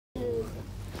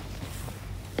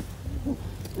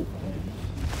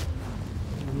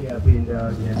ngiyaphinda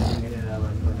ngiyabingelela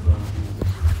abantwana bami.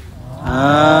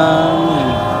 Amen.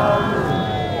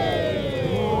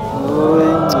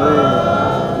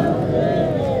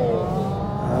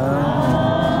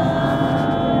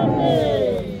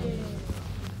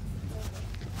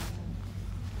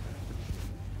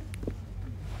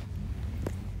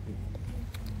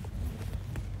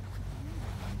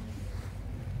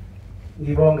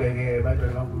 Ngibonge-ke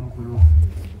bantwana kaNkulunkulu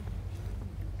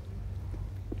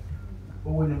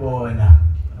ukunibona.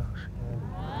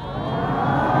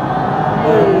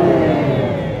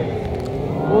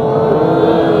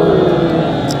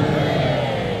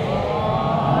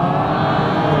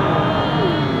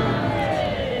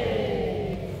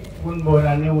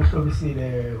 Kunibona niwuhlobisile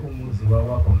umuzi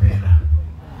wakwaGomela.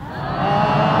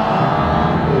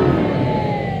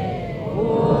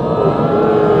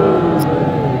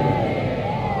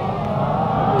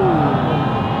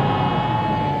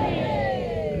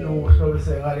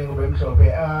 Ngale ngobe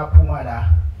mhlophe aphuma la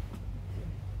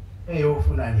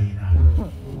eyofuna nina.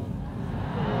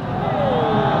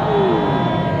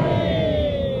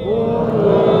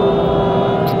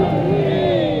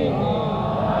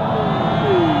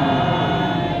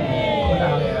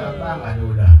 Khona-ke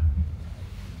abangalula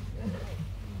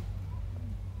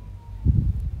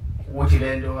ukuthi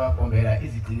le nto kaGomela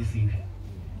izigcinisile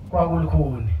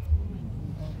kwakulukhuni.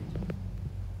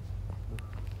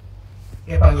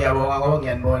 Kepha ngiyabonga ngoba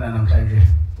ngiyanibona namhlanje.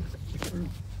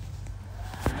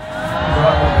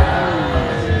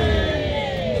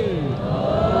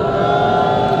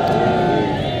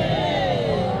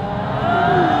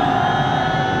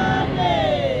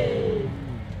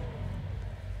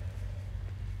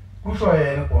 Kusho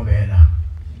yena uGomela.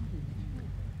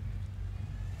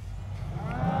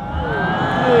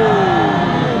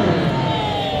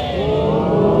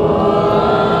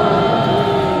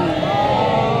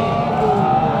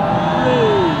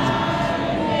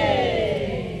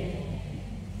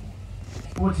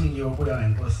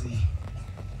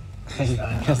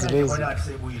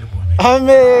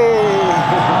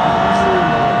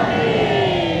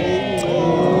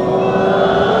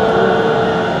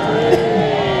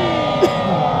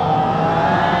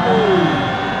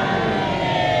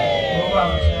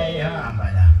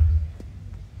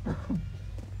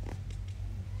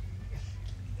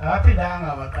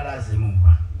 Aphindanga waqalaza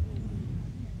emuva.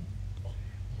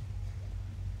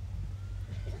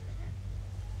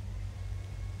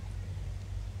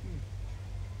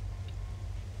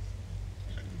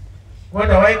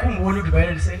 Kodwa wayekhumbula ukuthi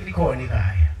vele likhona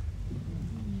ekhaya.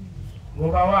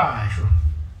 Ngoba washo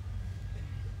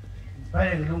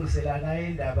vele ngilungiselana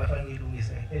indaba afanele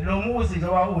ngilungise. Lo muzi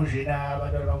njengoba unje na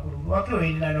abantwana baNkulunkulu wakhiwe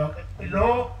yini nonke.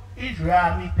 Lo indlu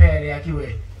yami iphele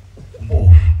yakhiwe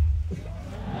umpofu.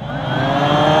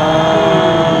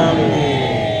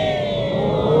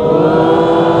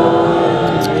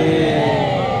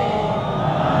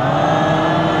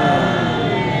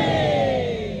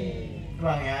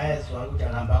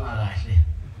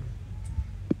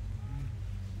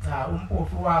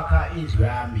 Wakha indlu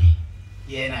yami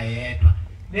yena yedwa.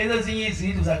 Lezi ezinye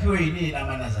izindlu zakhiwe yini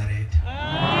lamaNazaretha.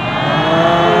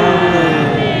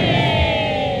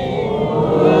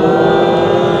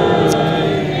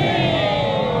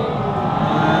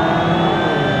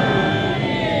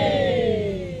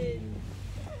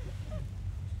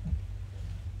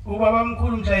 Ubaba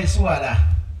mkhulu mhla isuka la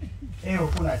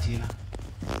eyofuna thina.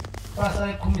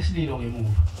 Basale qhuma isililo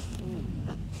ngemuva.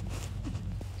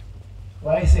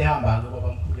 Wayesehamba-ke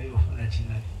ubaba mkhulu eyofuna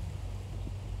thina.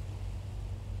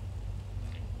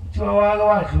 Kuthiwa wake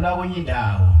wadlula kwenye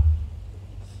indawo.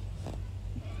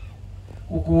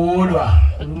 Ugulwa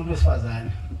umuntu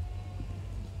wesifazane.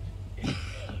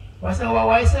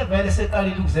 Wayesevele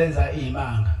seqalile ukuzenza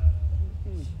iy'manga.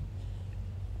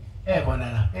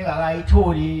 Khona la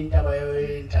engakayitholi intaba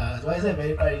yeNtakazo.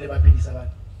 Wayesevele eqalile baphilisa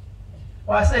abantu.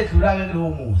 Wasedlula-ke kulowo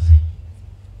muzi.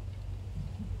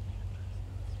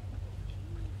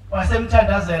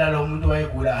 Wasemthandazela lo muntu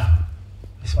wayegula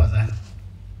isifazane.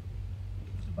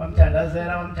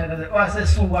 Wamthandazela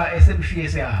wasesuka esemshiye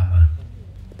sehamba.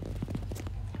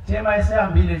 Thema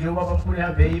esehambile nje ubaba mkhulu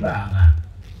ehambe ibanga.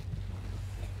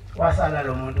 Wasala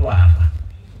lo muntu wafa.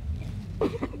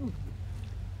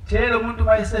 Lo muntu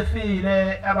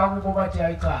mayesefile abakubo bathi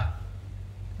hayi cha.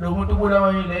 Lo muntu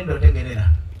ubulawa yile ndoda engelela.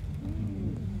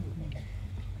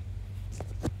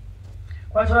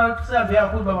 Kwathiwa sihambe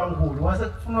kakhulu baba mkhulu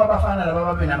wasekufuna abafana laba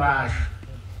babe namasha.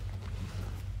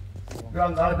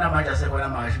 Ngicabanga namanje asekhona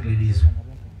amasha kulelizwe.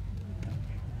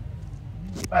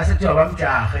 Base kuthiwa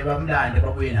bamjahe bamlande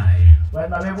babuye naye.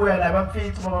 Babebuya naye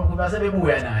bamfica baba mkhulu base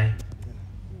bebuya naye.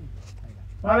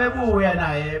 Babebuya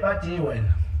naye bathi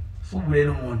wena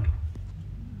ubulela umuntu.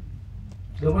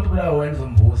 lo muntu kulawo wena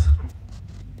uzombuza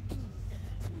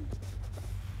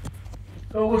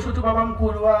okusho ukuthi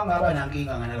babamkhulu wangaba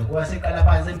nankinga ngalokho waseqala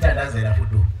phansi emthandazela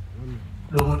futhi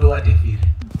lo muntu kade efile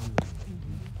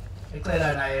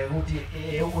ecela naye ukuthi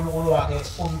uNkulunkulu wakhe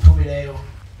omthubileyo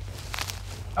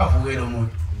avuke lo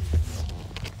muntu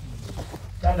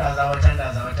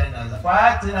thandaza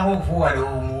kwagcina ngokuvuka lo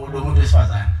muntu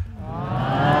wesifazane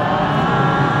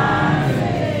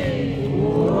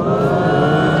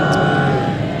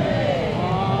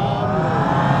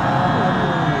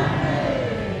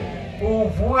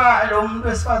uvuka lo muntu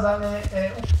wesifazane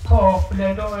ukhophe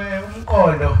lento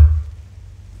umqondo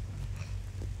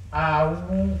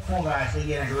awukho kahle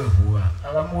kena nje wevuka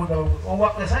akamuntu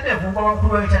okwesande vuka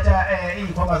bakhulu wethatha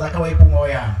izikhomba zakhe wayiphuma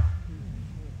oyama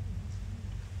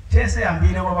Tese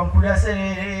ambile ngoba mkhulu yase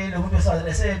lo muntu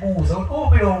wesifazane sebuza ukuthi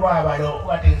uphi lo baba lo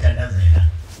kade ngithandazela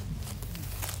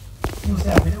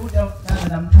usiyabile ukuthi naze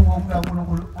namthuko umuntu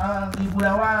kaNkulunkulu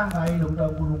ngibulawanga yilo muntu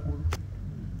kaNkulunkulu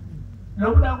lo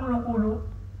muntu kaNkulunkulu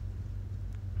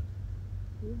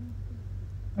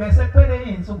bese kuphele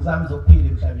izinsuku zami zokuphila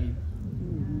emhlabeni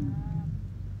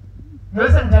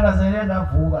bese ngithandazele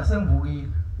ngavuka sengivukile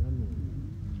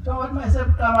sokuthi mase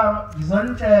buqaba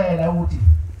ngizonitshela ukuthi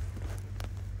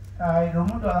hayi lo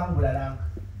muntu akangibulalanga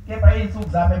kepha izinsuku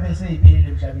zami bese ziphilile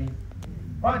emhlabeni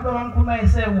wathi baba mkhulu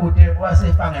ayisekude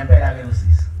wasefa ngempela ke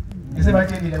usisi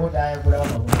ngisebatshelile kodwa hayi kulawa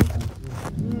kaNkulunkulu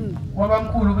ngoba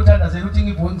mkhulu ukuthandazela ukuthi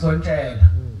ngivuke ngizonitshela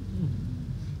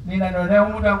mina nona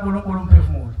umuntu kaNkulunkulu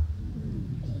umphefumulo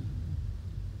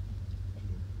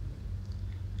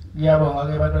ngiyabonga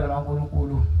ke bantwana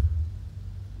bakaNkulunkulu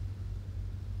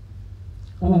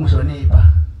ukungihlonipha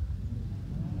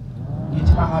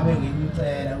ngithi mangabe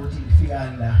nginicela ukuthi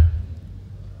lifikani la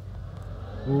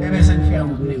ebese nifika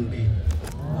ngobuningi benu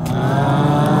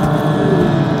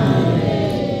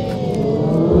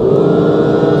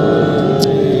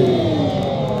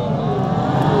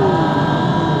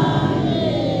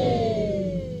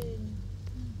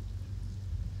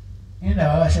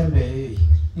indaba kaShembe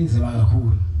inzima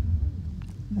kakhulu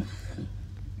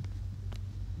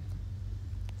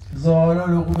zolo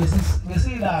lokhu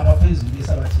besilapha phezulu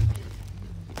yeSabatha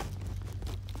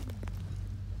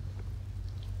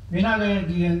mina ke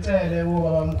ngiyengcele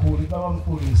baba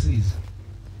mkhulu ngisize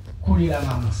khulila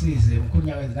ngangisize mkhulu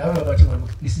nyakwenza nawe bathi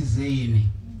ngisizeni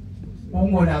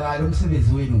ungonakala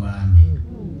umsebenzi wenu ngami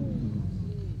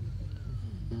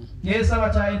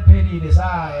yeSabatha iphelile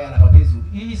saya lapha phezulu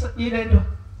ilento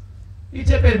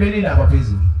ithempeli belilapha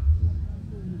phezulu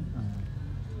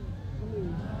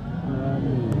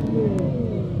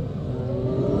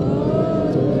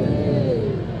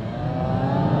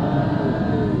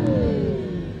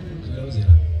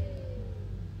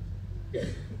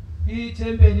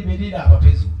ithempeli belilapha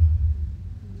phezulu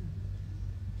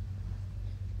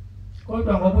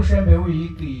kodwa ngoba uShembe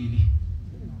uyiqili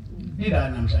lila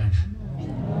namhlanje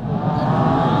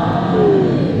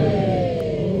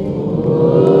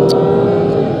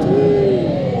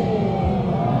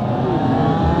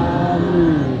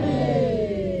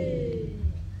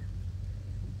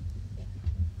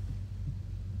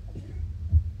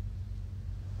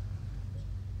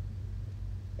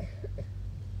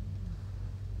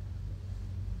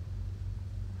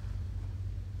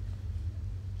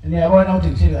niyabona ukuthi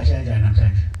ngishilo kahle kanjani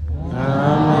namhlanje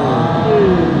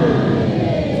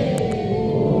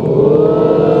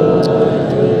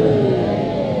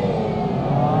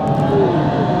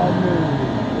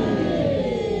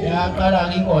yaqala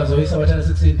inkonzo yeSabatha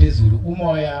lesekuseni phezulu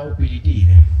umoya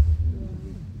ubhilitile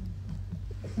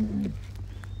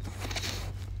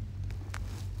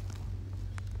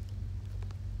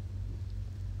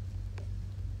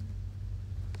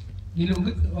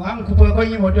ngangikhuphuke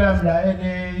kwenye imoto yami la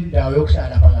enendawo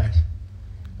yokuhlala phakathi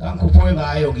ngangikhuphuke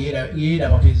ngayo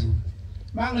ngiyila phezulu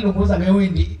mangilunguza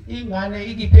ngewindi ingane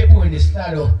ikiphephuke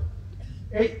nesihlalo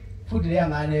futhi leya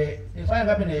ngane efana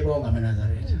ngabe neyibonga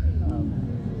lamaNazaretha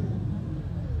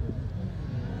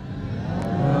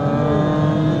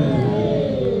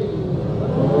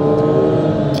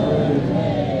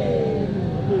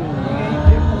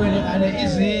ikiphephuke ngane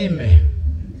izime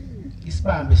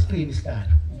isibambe isiqini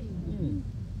isihlalo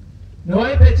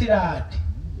noyiphethi lati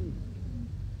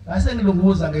ngase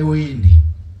ngilunguza ngewindi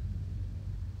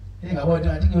engabona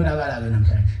ngathi kuyonakala ke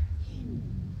namhlanje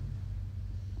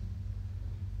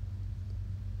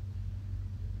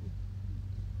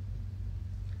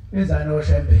bezana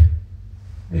oShembe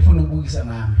befuna ukubukisa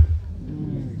ngami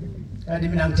kanti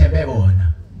mina ngithembe bona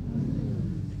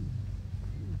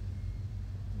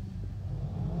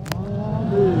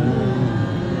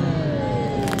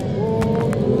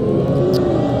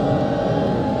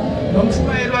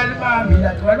walibambi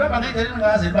lathi walibamba ngendlela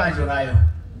engaze libanjwe ngayo.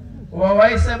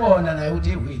 Wayesebona naye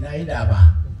ukuthi wina indaba.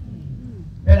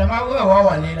 Phela makuwe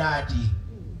wawanelati.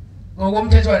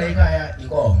 Ngokomthetho la ekhaya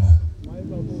inkomo.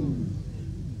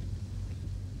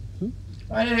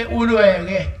 Fanele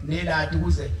ulweke nelati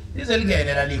ukuze lize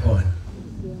lingene la likhona.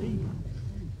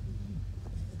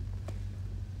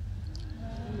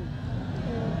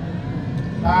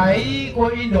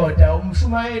 Ayikho indoda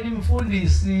umshumayeli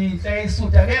imfundisi inhle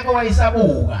isutha akekho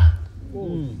wayisabuka.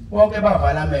 Bonke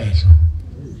bavala amehlo.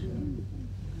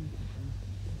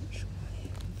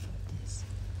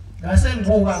 Ngase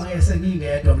ngibuka ngese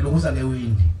ngingedwa ngilokuza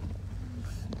ngewindi.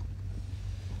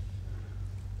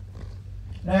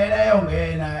 Naye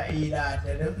ayongena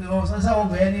ilade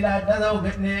sasawungena ilade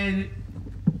sasawungena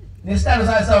nesitalo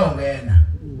sasawungena.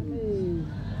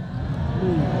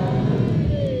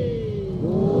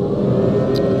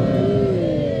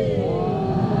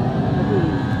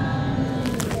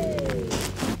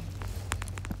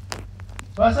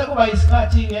 Base kuba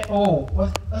isikhathi ke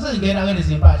asezingena ke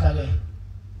lezimpahla ke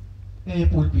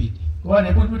epulpit. Ngoba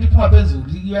nepulpit iphuma phezulu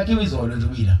iyakhiwa izolo nje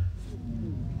bila.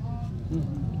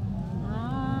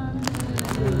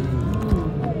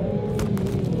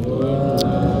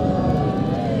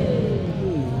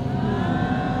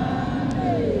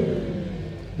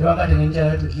 Wakati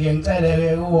ngitshela ukuthi ngiyengicela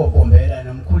ke ukubombela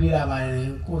nomkhulila ngane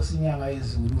inkosi inyanga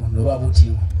yezulu nobaba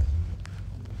uThimo.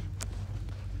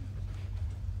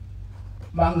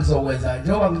 Mangizokwenza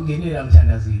njengoba ngingenile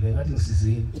ngithandazile ngathi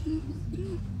ngisizile.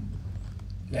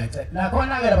 Ngiyacela.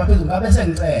 Nakhona ke lapha phezulu ngabe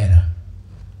sengicela.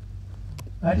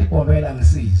 Ngathi bombela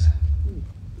ngisiza.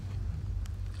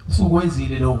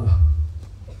 Usukwenzile lokho.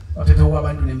 Wathethe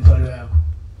kwabantu nemithwalo yakho.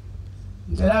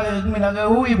 Ngicela ke kumina ke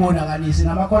uyibonakalise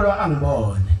namakholwa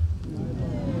angibone.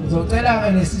 Ngizocela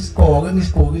ke lesisigqoko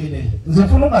engisigqokile.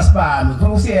 Ngizofuna ungasibambi,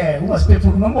 ngifuna usiyeke,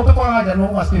 ungasiphephuli. Noma uphepha kanjani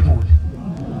ungasiphephuli.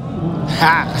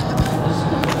 Ha.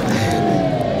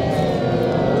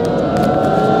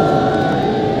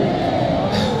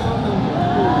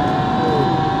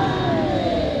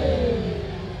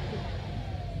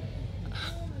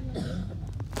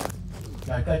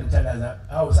 Ngaqala ukuthalaza,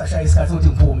 awu sashaya isikhathi ukuthi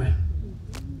ngiphume.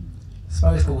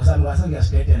 Sifake isigqoko sami ngase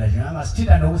ngiyasibhedela nje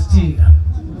angasithinta nokusithinta.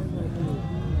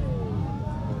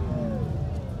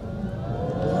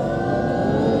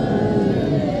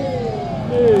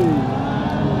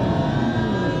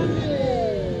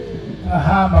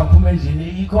 Ahamba ngiphume endlini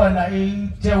ikhona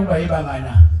ithe ukuba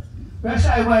ibangana.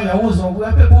 Beshaya kwayela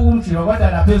uzobuya phepha umjilo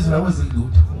kodwa naphezulu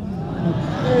kwezilutho.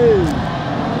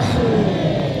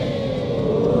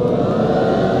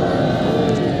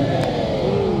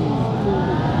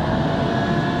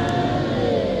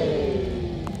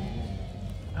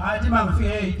 Athi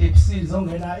mangifike eDebsini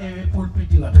zongena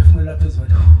epulpit ngaphefumulela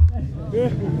phezulu.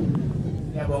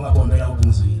 Ngiyabonga bombela ukuthi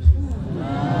ngizwile.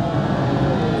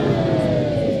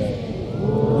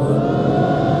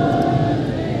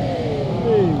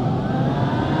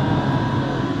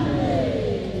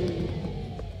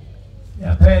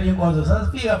 Yaphela inkonzo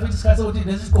sasifika futhi isikhathi sokuthi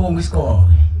lesisigqoko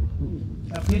ngisigqoke.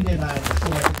 Yaphinde ngayo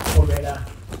bombela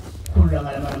khulula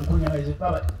ngalamana ngikunyaka nje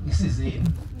baba ngisizini.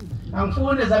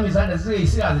 Angifuni ezami izandla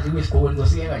ziyisikazi nje kwesigqoko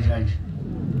ngizosiyeka nje kanje.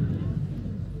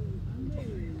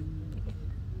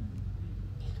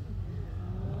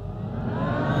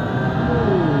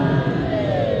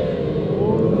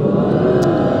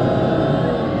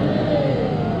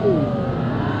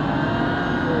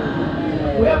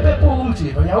 Uyaphephuka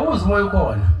umjilo, ngiyawuza umoya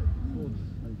ukhona.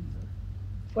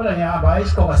 Kodwa ngiyahamba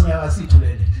isigqoko sinyaka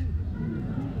sithulele nje.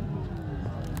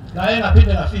 Ngaye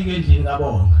ngaphinde ngafika endlini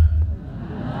ngabonga.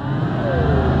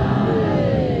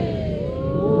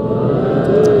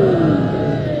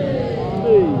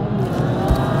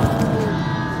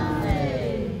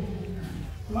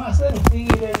 Mase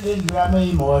ngifikile endlini yami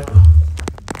imoto.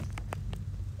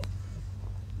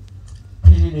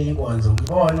 Philile inkonzo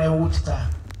ngibone ukuthi cha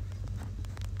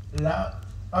la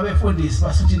abefundisi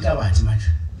basuthi inhlabathi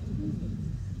manje.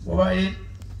 Ngoba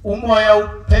umoya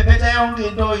uphephetha yonke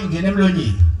into ingena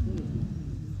emlonyeni.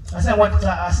 Ase ngwathi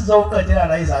cha asizoqedela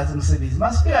la izansi umsebenzi.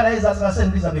 Masifika la izansi ngase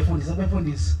ngibiza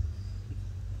befundisi.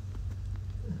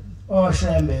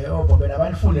 Shembe obobela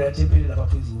abalifunde la tempeli lapha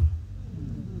phezulu.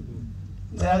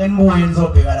 Ngicela ke nibuye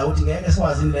nizobheka la ukuthi ngeke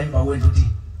sikwazi la emva kwendlu ukuthi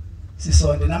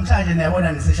sisonde namhlanje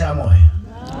niyabona ngiseshaya moya.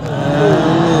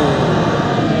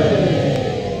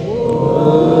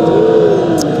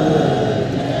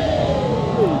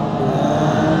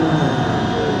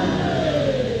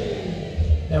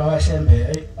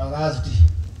 Shembe angazi ukuthi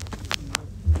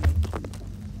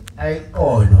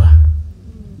ayiqolwa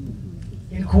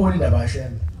ilikhulu indaba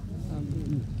Shembe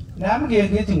nami ngeke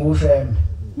ngithi nguShembe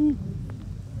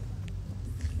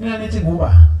Mina nithi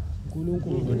nguba.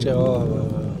 uNkulunkulu Jehova.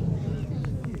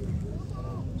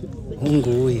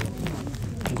 Unguye.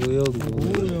 Nguye.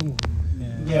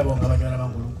 Ngiyabonga abantwana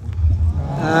bakaNkulunkulu.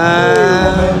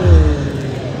 Amen.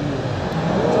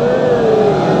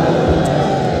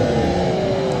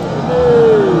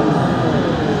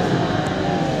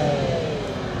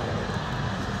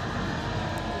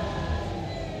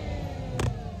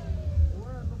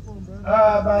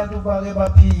 Abantu bake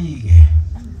baphike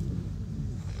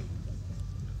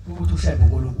ukuthi uShembe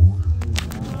uNkulunkulu.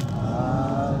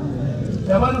 Amen.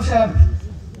 Yabona uShembe?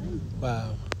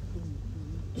 Wow.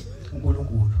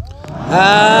 uNkulunkulu.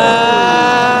 Amen.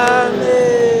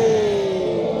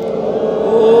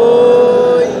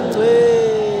 Oh, itwe.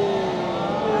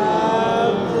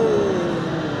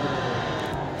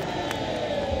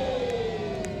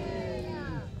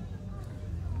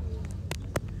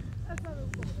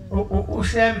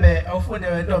 uShembe awufunde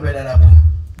wentombela lapho.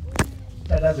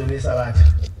 Tatazwe yeSabatha.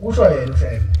 Kusho yena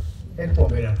uShembe.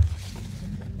 Elibhombe lapho.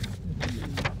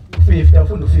 50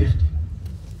 awufunda u50.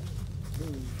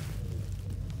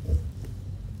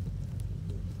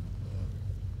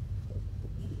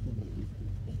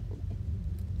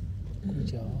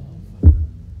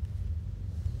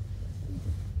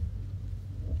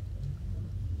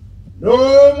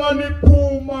 Noma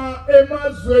niphuma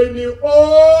emazweni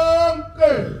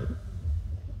onke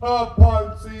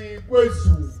aphansi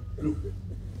kwezulu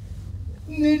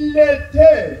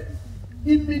nilethe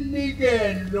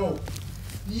iminikelo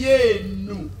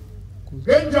yenu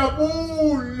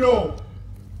ngenjabulo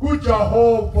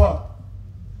kuJehova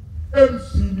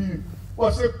emzini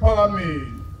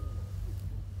wasekuphakameni.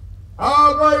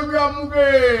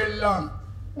 Akayikuyamukela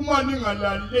uma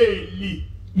ningalaleli.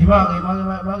 Ibake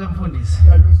mfundisi.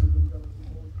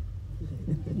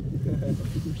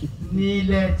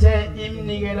 Nilethe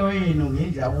iminikelo yenu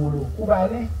ngenjabulo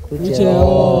kubani?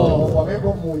 uJehova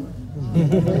akekho munye.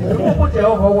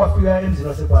 uJehova wafika emzini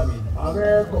wasekuphakameni.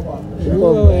 Akekho baba.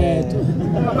 Wethu.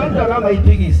 Abantu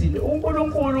abangayiphikisi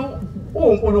uNkulunkulu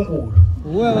uNkulunkulu.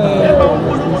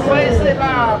 uNkulunkulu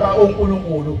wayesebaba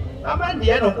uNkulunkulu.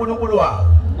 Amandiyana uNkulunkulu wawo.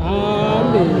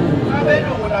 Amen.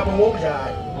 Abelungu nabo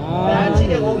ngokunjalo. Nathi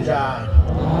ke ngokunjalo.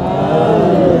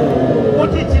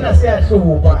 Uthi thina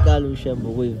siyahlupa. Qala uShembe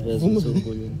ukuyiveza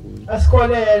uNkulunkulu.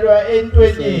 Asikholelwa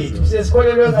entweni yethu.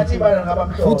 Sesikholelwe ngathi bana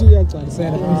ngabamhlophe. Futhi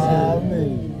uyagcwalisela.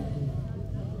 Amen.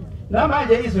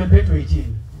 Namanje izwe liphethwe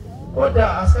yithini.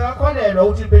 Kodwa asikakholelwa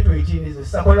ukuthi liphethwe yithini izwe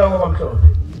sisakholelwa kwabamhlophe.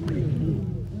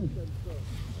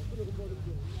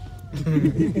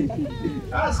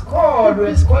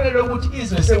 Sikholelwe ukuthi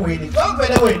izwe sewini.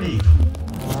 Kwavele wena.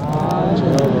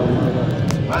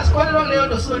 Masikholelwa leyo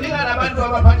nto sonika nabantu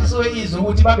abaphathiswe izwe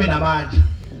ukuthi babe namandla.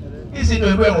 Izinto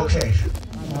zibuye ngokusheshsha.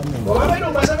 Ngoba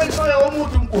abelungu basebenzisa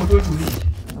womuntu umgodi odulile.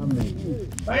 Amen.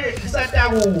 Manje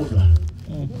isatakulwa.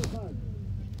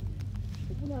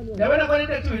 Yabona kona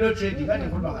into ekuthiwa ilo trade kade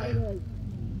ngikhuluma ngayo.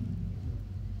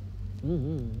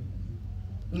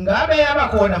 Ngabe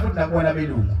yabakhona futhi nakubona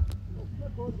belungu.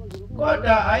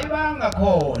 Kodwa ayibanga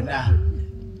khona.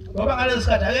 Ngoba ngaleso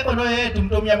sikhathi akekho noyedwa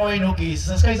umuntu omnyama oyinogesi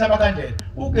sesikhayisa amakhandlela.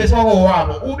 Ugesi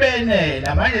wako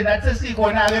ubenela manje nathi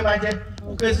sesikhona ke manje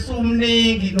ugesi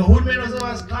sumningi nohulumeni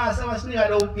osewasixhasa wasinika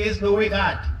lo ugesi lo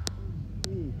wekade.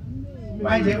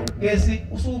 Manje ugesi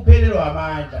usuphelelwa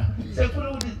amandla. Sekufuna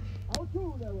ukuthi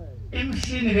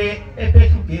imshini le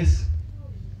ephethe ugesi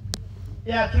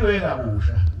yakhiwe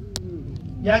kabusha.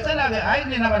 Ngiyacela ke hayi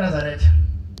nina lamaNazaretha.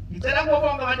 Ngicela kubo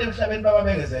bonke abantu emhlabeni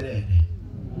bababekezelele.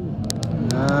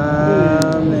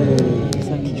 Amen.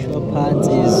 Sakhishwa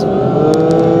phansi izwi.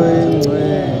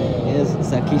 Yes,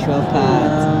 sakhishwa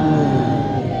phansi.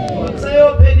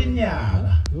 Kuseyophela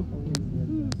iminyaka.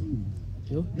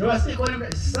 Njoba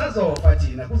sikhona sisazofa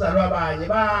thina kuzalwa abanye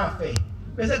bafe.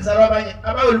 Bese kuzalwa abanye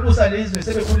abayolibusa lelizwe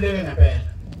sebekhululeke ngempela.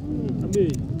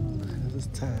 Amen.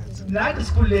 Nathi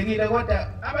sikhululekile kodwa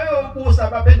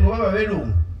abayobusa baphenduka baba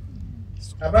belungu.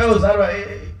 Abayozalwa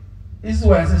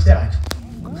isizukulwane sesithathu.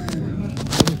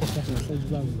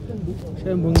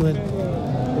 Shembe uncwele.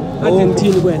 Ade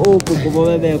ngithini kwena? Ogugu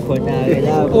bebekhona ke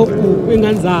lapho. Ogugu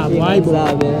ingane zabo hayibo.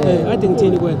 Ade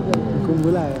ngithini kwena?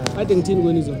 Ngikhumbulayo. Ade ngithini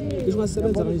kwena izolo? Ngisho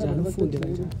masebenza kanjani ufunde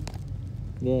kanjani?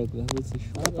 Ngeke ukuthi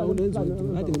Lapha kunenziwa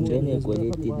into. Ade ngithini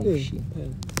egolidini eshi.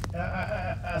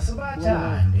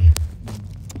 Asibathande.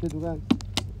 Sedukani.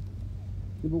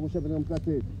 Sibuku Shembe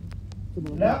ngamplatheli.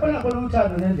 Lapho nakhona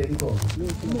umthando nendlela ikhona.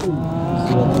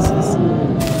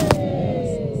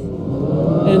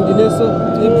 And leso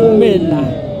iphumela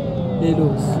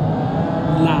lelosi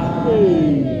la.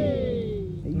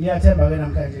 Ngiyathemba ke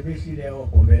namhlanje behlile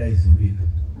ogombela izulwini.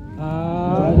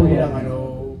 Kulila ngalo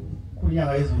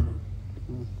kunyanga izulu.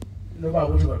 Noba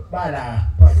ukuthi bala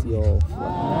siyofa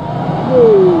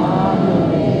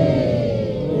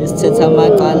isithetha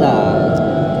amaqala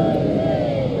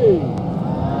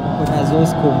kunazo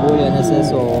sikhumbule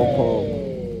nasesokho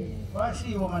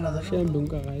washiwo manaza Shembe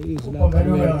unkaka izwi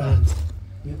lapha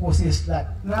inkosi yesihlala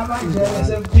namanje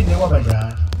sekuphinde kwaba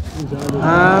njalo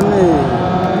amen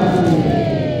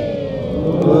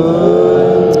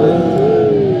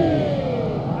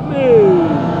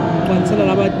kwansela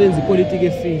labantu benza ipolitiki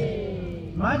efile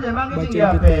manje mangithi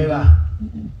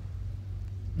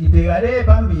ngibheka le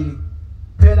phambili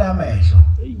phela amehlo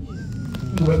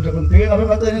ngibheka ngabe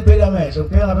macene phela amehlo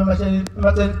ngibheka ngabe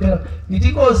macene phela ngithi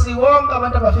inkosi wonke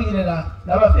abantu abafikile la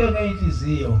nabafike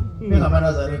ngeinhliziyo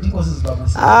bengamanazaretha inkosi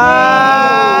zibabusa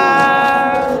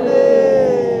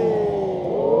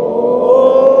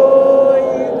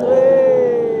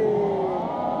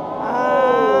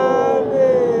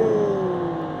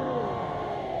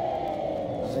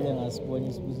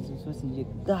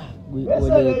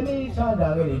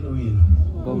ngithanda-ke le nto yini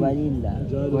ngoba lila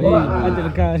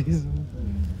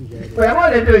uyabona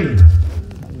le nto yini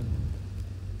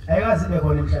ayikaze ibe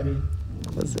khona emhlabeni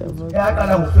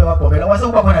yaqala ngokufika kwabhobela kwase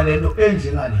kuba khona le nto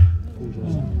enjengale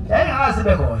yayingakaze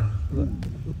ibe khona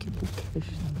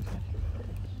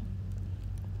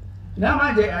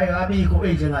namanje ayikabikho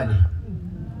enjengale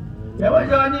yabo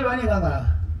njani bani kangaka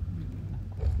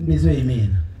nizwe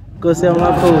yimina Nkosi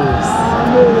yamakhosi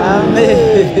amen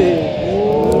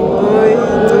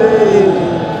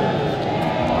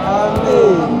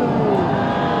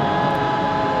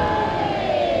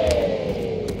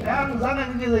angizange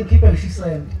ngize ngikhiphe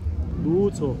ngishisende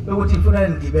lutho ukuthi ngifuna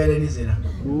ngigibele nizela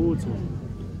lutho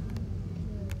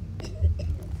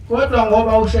kodwa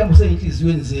ngoba uShembe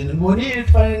useyinhliziyweni zenu ngibonile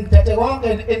kufanele ngithathe konke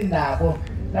eninako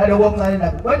naloko okuncane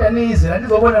nakho kodwa nizela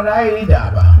nizobona nayo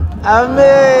indaba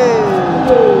amen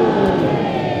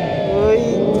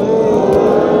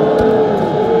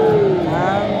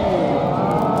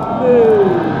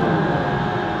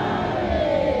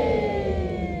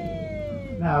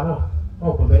nabo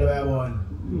ogobele bayabona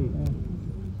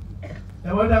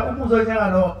yabona umuzo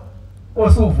njengalo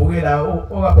osuvuke la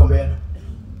okagombela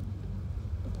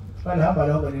balihamba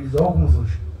lonke lizwa umuzo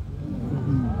nje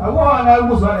akona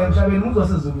ukuzwana emhlabeni umuzo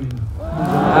sezulwini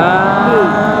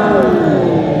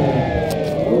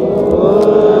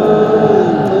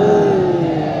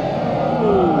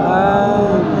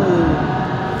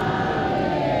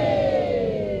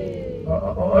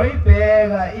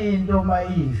oyibheka into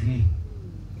mayidli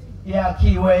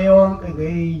yakhiwe yonke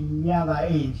ngeinyanga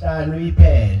ezinhlanu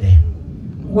iphele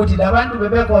ukuthi labantu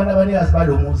bebekhona abanikazi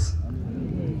balomuzi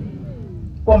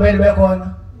kombeni bekhona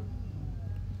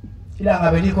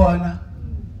ilanga belikhona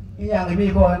inyanga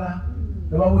ibikhona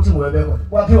noma ukuthi ngobe bekhona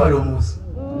kwakhiwa lo muzi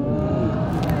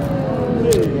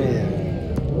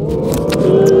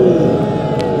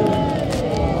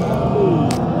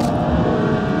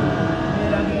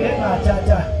mina ngike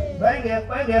ngathatha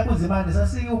bayengekho uzimande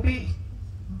sasiyuphi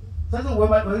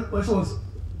sasingwema weshozi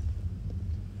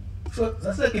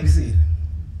sasekibisile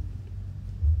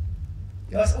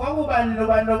kwakubani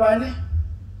nobani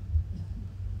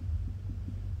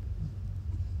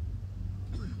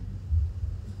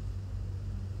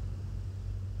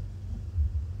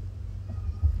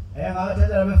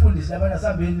ngakathatha labefundisi labana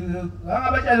sambeni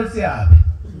ngabatshela ukuthi siyabe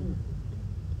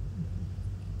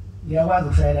ngiyakwazi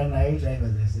ukushayela naye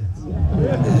i-driver's license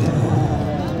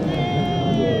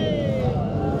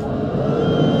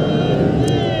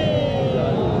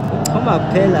Uma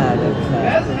kuphela ke mhlawumbe.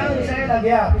 yazi ngishayela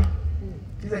ngiyaphi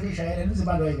ngize ngishayele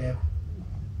luzimando engekho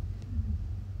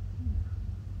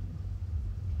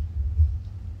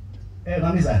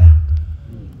ngamizana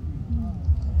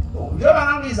njengoba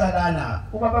ngangizalana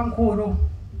ubabamkhulu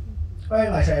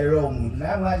wayengashayele lowo muntu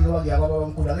nami ngathi ngoba ngiya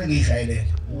kwababamkhulu ake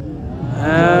ngiyishayelele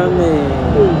Amen.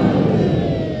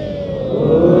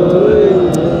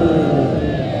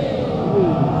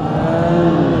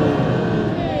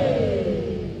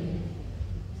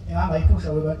 ngihamba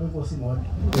iphusha webantu benkosi imoto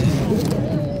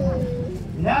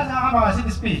ngiyazi ngihamba ngasiphi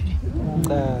ispeed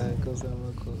Cha, Nkosi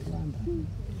yamakhosi.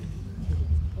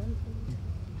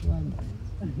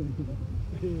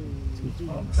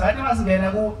 sathi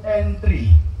masingena ku N3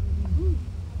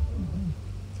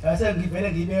 yase ngivele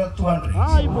ngibeka ku 200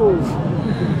 hayibo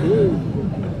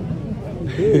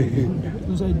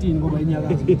usayidini ngoba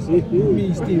inyakazo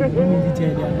Steve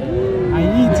ngithele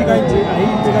ayithi kanje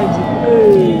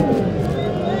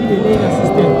ile lane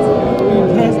assistant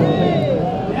impress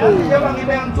yazi njengoba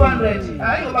ngibeka ku 200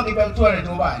 hayi ngoba ngibeka ku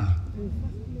 200 ubani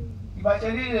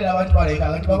ngibatshelile labantu baleka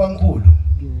ngathi babamkhulu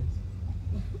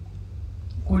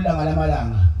kulanga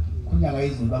lamalanga kunyanga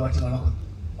izulu babathi ngamakho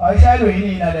ayishayelwe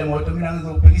yini na le moto mina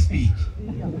ngizobheka ispeed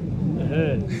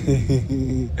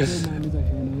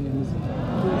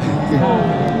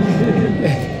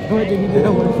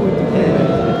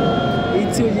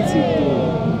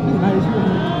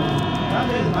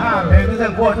bese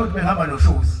ngikhohle ukuthi behamba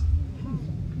noshuzi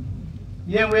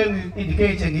yewe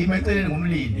indicate ngime eceleni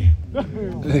ngumlinde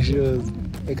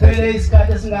phela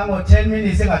isikhathi esingango 10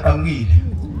 minutes engadamukile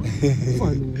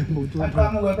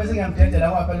aqhamuke bese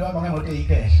ngiyamdedela kwapha lewaba ngemoto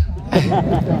eyikhehla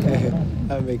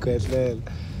amekhwehlela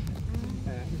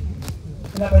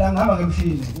phela ngihamba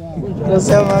ngemshini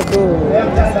Kusemakhulu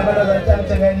uyamthanda abantu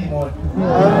abathanda imoto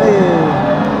amen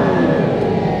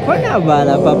khona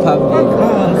bala baphambili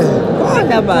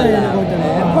khona bala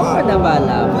khona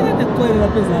bala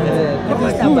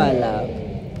khona bala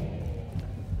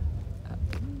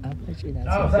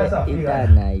apha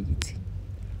intana yithi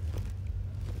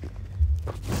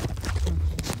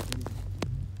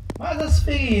maze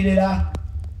sifikile la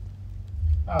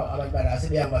abantu bala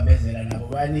sebeyangibambezela nabo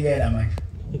bayanikela manje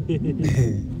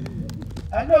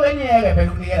aloke niyeke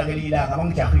phela ukunikela ngelilanga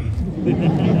bangijahile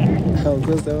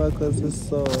awukusemakhulu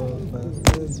sisoma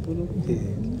sesifuna ukuphila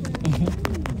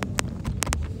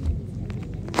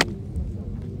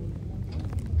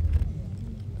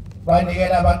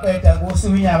banikela baqeda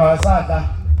kusunyama wasada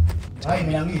hayi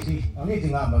mina ngithi angithi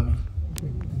ngihamba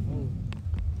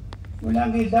mina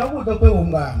ngidla ukudla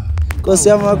kwengumngane Nkosi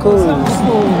yamakhulu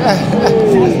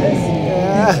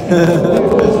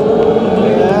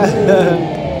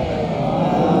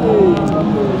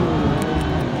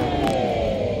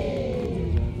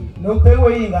nophekwe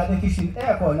ingane ekitchen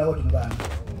ekhona kodwa umngane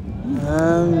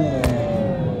amen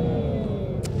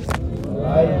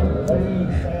hayi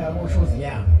ayishaya boshozi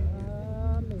nyama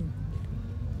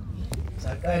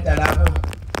saqeda lapho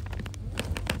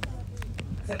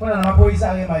sekhona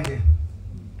namaphoyisa ke manje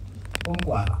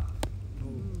umgwaqo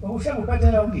ushaya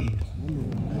uphathela ungini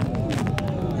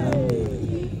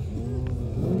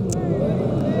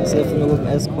sefuna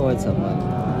ukum-escort manje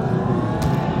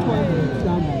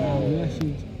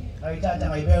ayithatha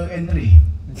ngayibeka N3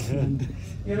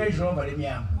 iRange Rover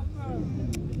lemnyama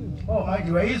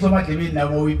manje wayizwa amadlebeni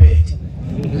nabo uyiphethe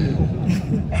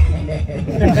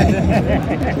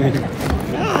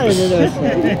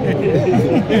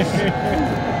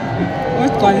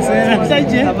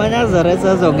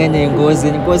lamaNazaretha azongena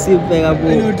engozini Nkosi ibheka bu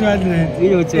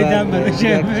 200 Inamba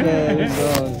Shembe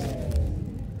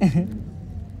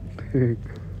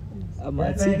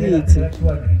amathikithi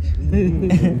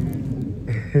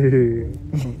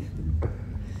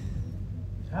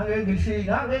Ange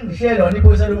ngishiye lona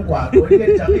iphoyisa lomgwaqo like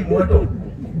lijahe imoto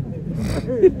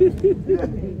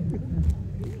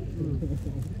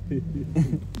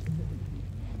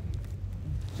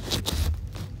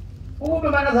ube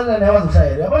manazana naye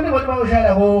wazoshayela yabona imoto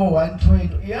bawushayela ko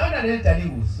 120 iyona le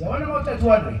dalingusi yabona imoto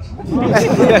 200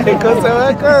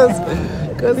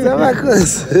 Nkosi yamakhulu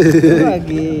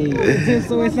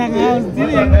so wesangazi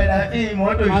phela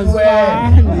imoto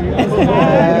ihlukene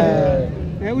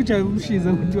ujaye ukushiza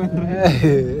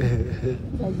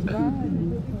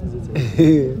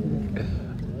ku200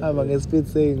 aba ngespeed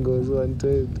seyingozi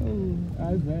 120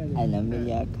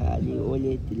 ayivele yakhali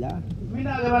oledi la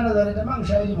mina ke banazaretha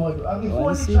mangishayela imoto angifuni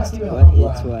 160, ibe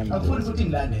 181. angifuni futhi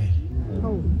ngilandele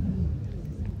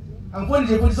angifuni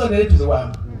nje futhi sondele eduze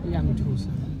kwami iyangithusa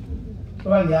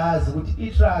ngoba ngiyazi ukuthi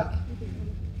i-truck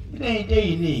inento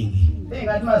eyiningi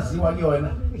engathi maziwa kuyona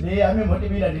le yami imoto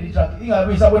ebilandela i-truck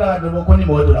ingabe isabonakala noma khona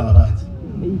imoto la ngaphansi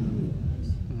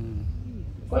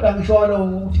kodwa ngisholo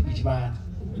ukuthi gijimana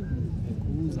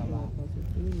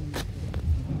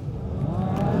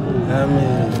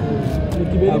amen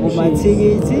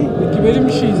akumathikithi ngibele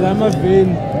imshiza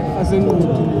amaveni asenqudi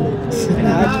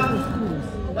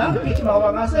ngigijima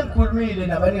ngoba ngase ngikhulumile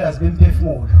nabanikazi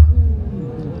bemphefumulo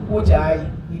ukuthi hayi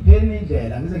ipheni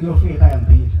indlela ngize ngiyofika ekhaya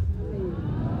ngempilo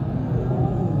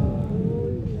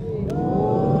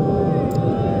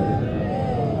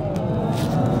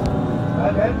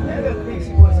ngeke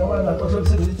ngiyisibuza wena xosho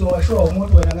umsebenzi washo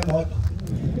umuntu wena ngemoto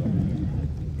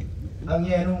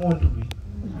angiyena umuntu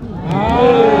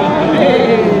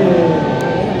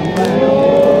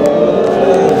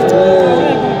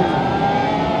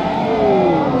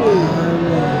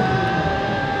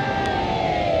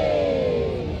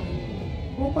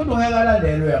umuntu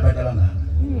ngekalandelwe abantu abangaka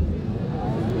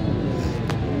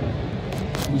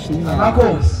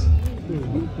amakhosi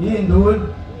yinduna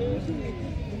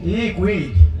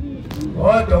igwili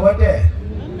odokotela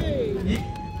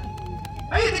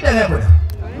ayikho ngekho la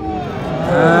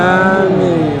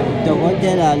amen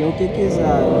dokotela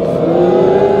lokikizayo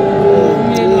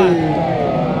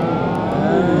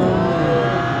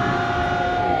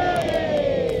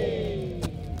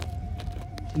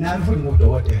angifuni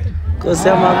ngudokotela. Nkosi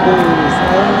yamakhulu.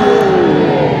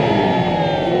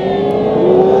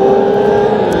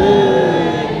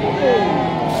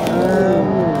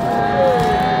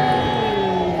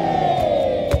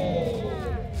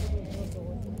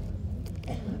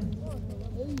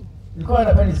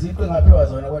 Ikhona phela iziqu engaphiwa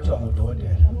zona kwathiwa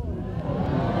ngudokotela.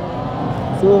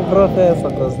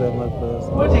 Professor Nkosi yamakhulu.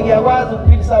 Futhi ngiyakwazi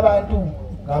ukuphilisa abantu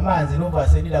ngamanzi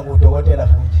novaselila ngudokotela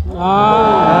futhi.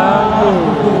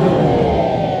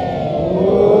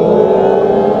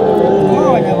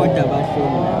 Khona kodwa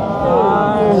bashona.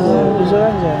 Kusho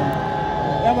kanjani?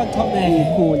 Yabaxhomeka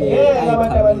ikhule.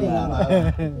 Abantu abaningi ngapha.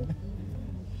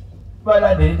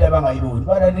 Balandela into abangayiboni,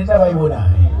 balandela into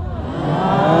abayibonayo.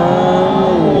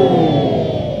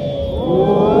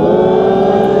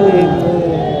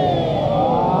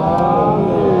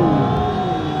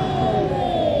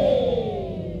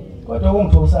 Kodwa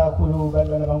ungithokoza kakhulu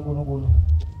bantwana baNkulunkulu.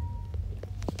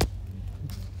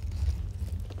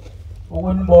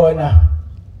 Ukunibona.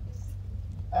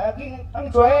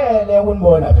 Angijwayele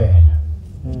ukunibona phela.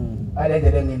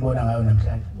 Alendele engibona ngayo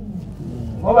namhlanje.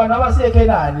 Ngoba noma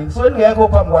siyeKhenani, ngisuke ngekho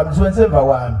phambi kwami, ngisuke ngisemva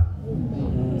kwami.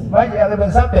 Manje ake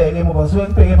bengisabheke emuva, ngisuke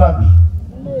ngibheke phambili.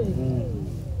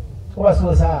 Kuba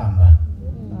suke sahamba.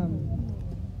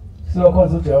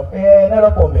 Siyokhonza uJehova. Yena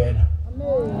lobombela.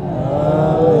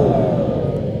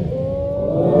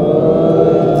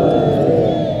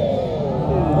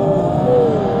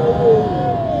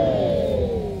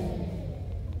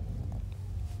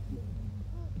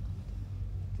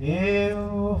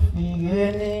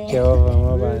 Jehova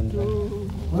mabandla.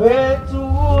 Wethu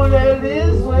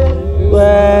lelizwe.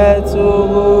 Wethu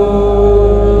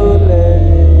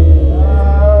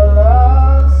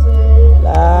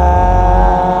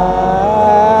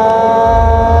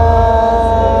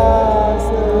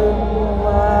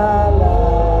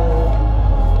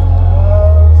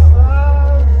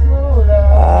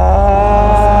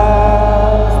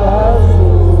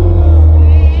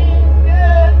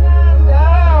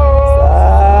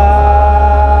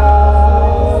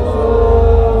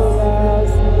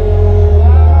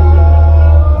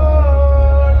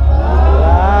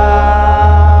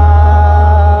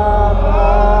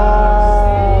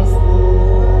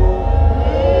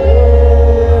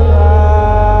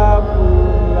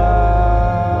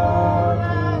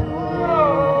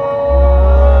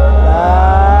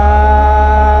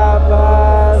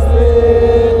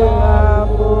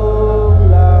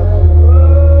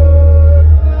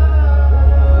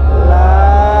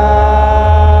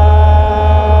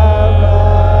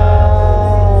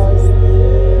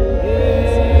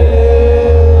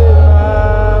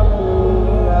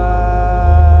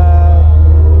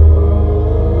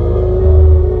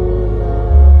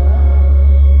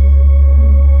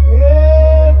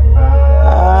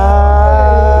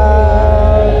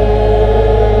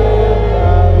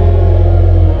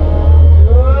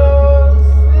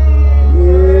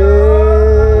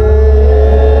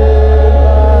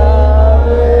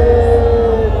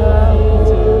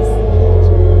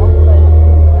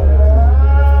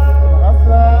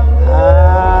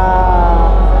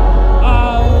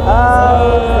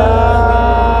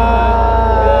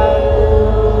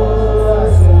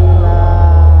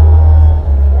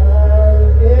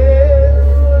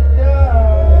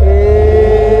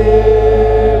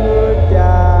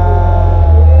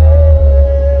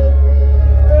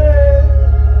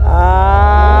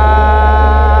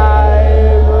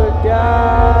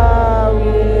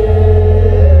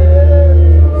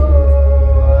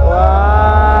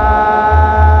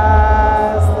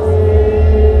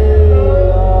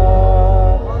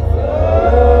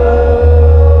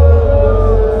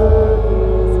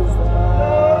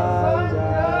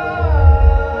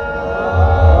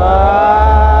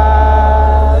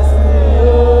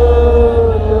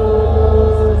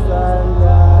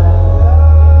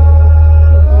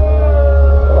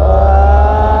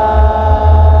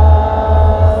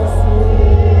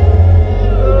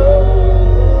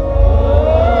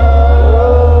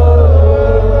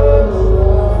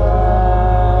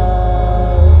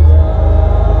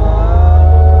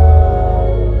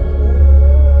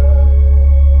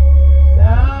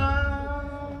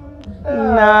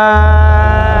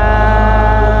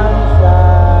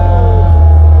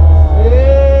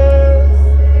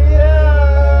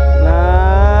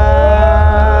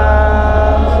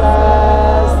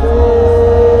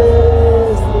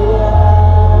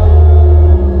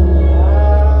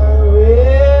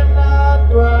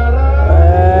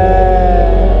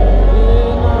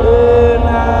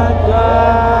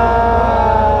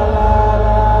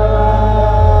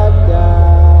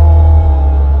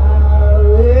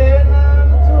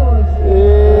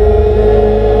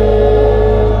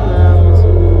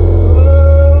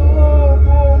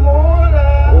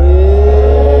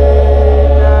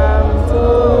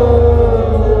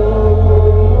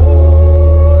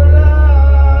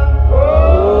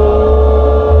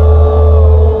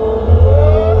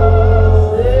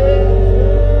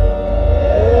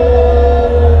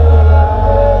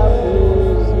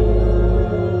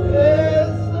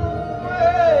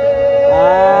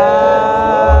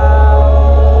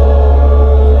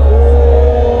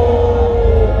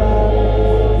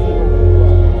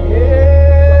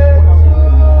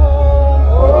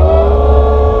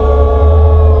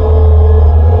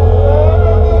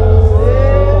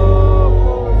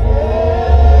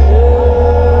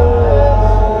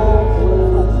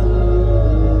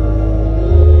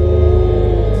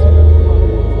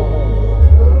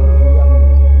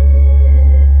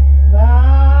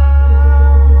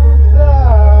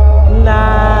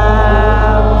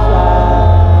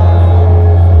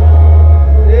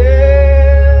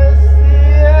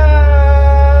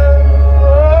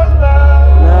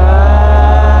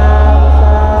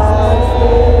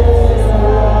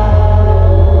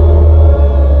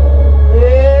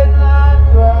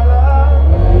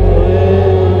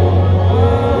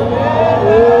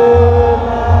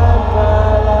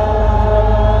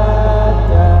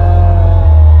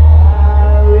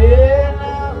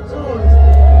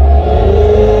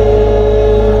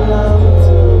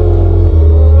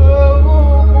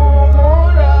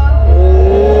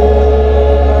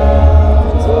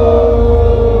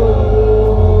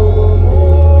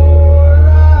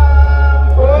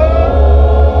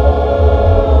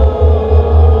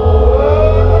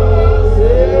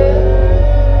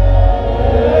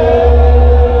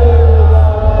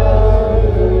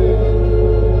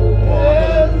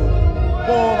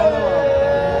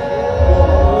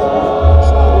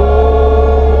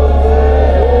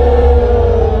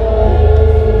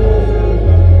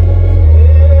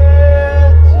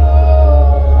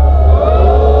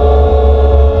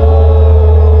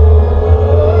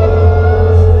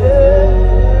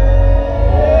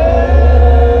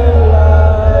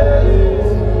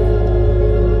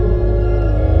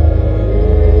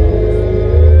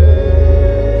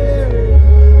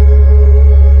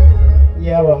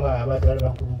Ngiyabonga abadala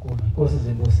bakaNkulunkulu. Inkosi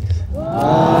izimbusise.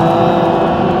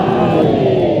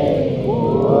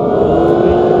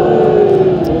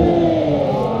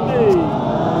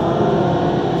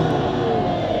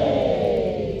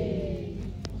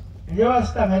 Njengoba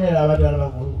sihlangene la abadala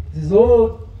bakaNkulunkulu,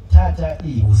 sizothatha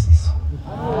iyibusiso.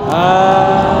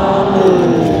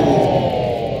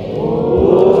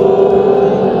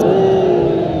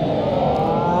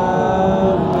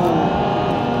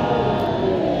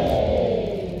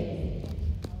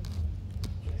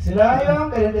 Sila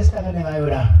yonke lento esihlangene ngayo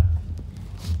la.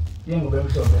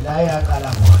 Ngobemhlophe la yaqala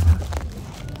khona.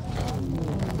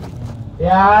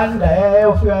 Yanda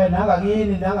ufika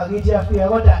nangakini nangakithi yafika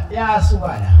kodwa yasuka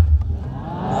la.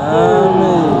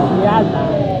 Amen. Yanda.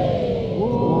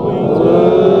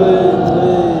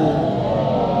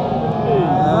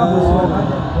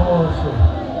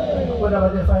 Kodwa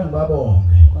abatefayo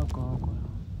ngibabonge.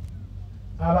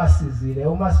 Abasizile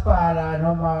umasipala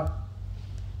noma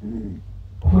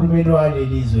uhulumeni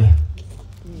walelizwe.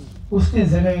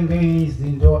 Usithinzele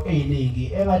ngezinto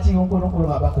eziningi engathi uNkulunkulu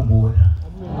ngabakhumbula.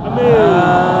 Amen.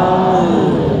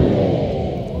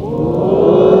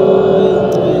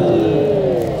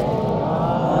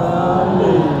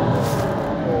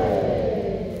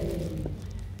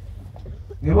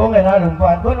 Ngibonge nalo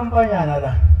mfana, khona umfanyana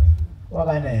la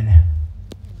wakanene.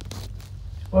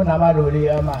 Onamaloli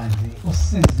amanzi,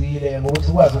 usizile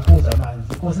ngokuthi ukwazi ukuphuza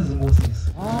amanzi. Inkosi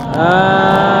izimbusise.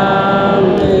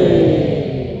 Amen.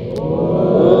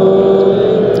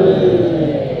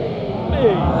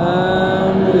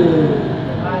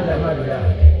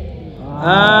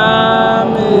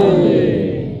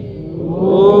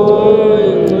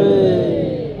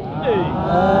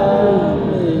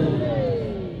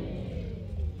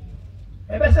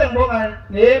 Ebese ngibonga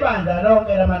nebandla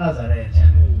lonke lamaNazaretha.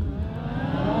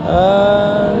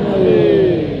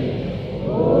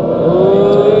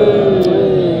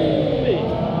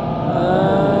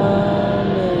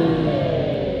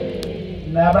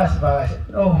 Nabasivakasha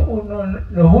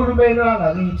nohulumeni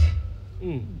wangakithi.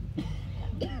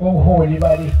 Ubuholi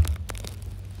bali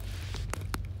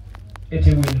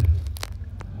eThekwini.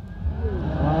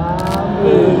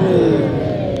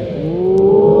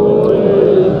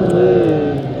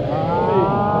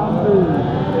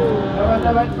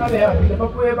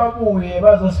 Babuye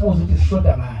bazosibuza ukuthi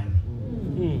sishoda ngani.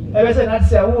 Ebese nathi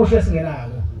siyakusho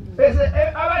esingenako. Bese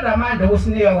abanamandla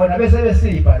okusinika khona bese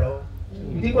besipha lo.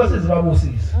 Inkosi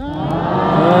izibabusise.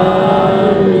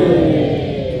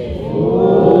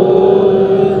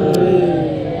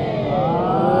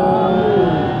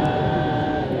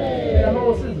 Phela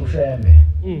mawusiza uShembe.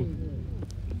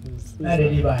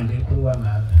 Naleli bandla elikhulu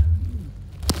kangaka.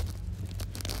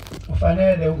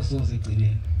 Ufanele ukuzuza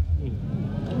igcineni.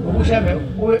 UShembe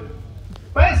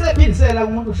bayisephindisela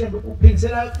umuntu uShembe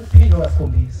uphindisela uphinde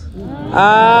wasikhombisa.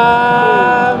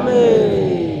 Amen.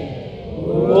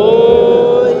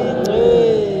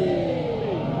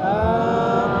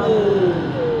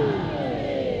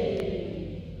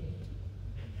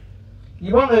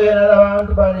 Ngibonge yena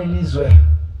labantu balelizwe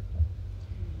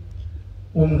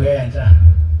umngenhla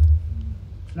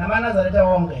namaNazaretha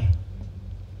wonke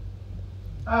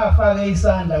afake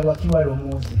isandla kwakhiwa lo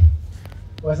muzi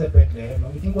wase Bethlehem.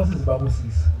 Ngithi inkosi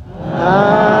izibabusise.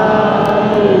 Amen.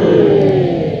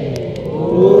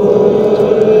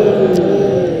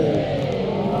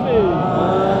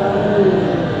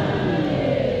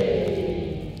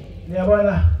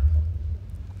 Niyabona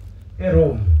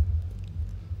eRome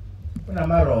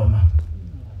kunamaRoma.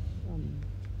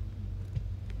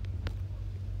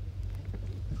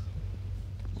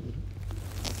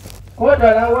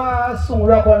 Kodwa la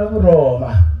wasungulwa khona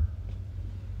uRoma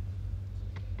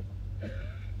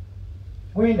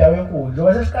kuyindawo enkulu.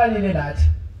 Njengoba sesiqalile nathi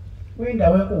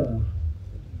kuyindawo enkulu.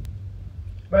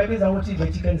 Bayibiza ukuthi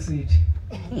Vatican City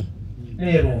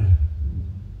leRome.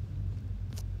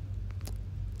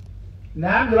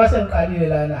 Nami njengoba sengiqalile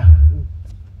lana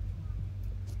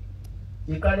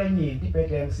iqale nyinti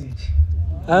iBethlehem City.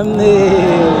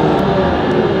 Amen.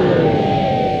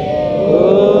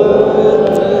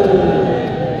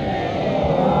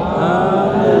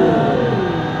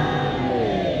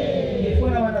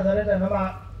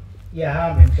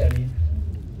 Yahamba emhlabeni.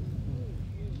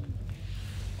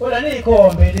 Kodwa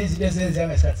nikhombe lezi ezenziwa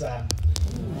ngesikhathi sami.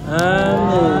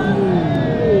 Amen.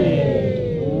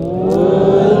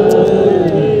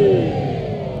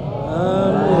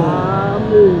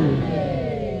 Amen.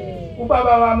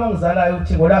 Ubaba wami ongizalayo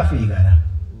uthi ngolafika la.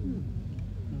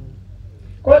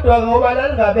 Kodwa ngoba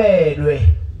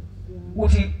lalingabelwe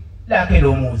uthi lakhe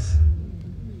lo muzi.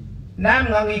 Nami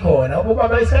ngangikhona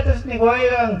ubaba isikhathi esiningi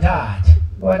wayengangithatha.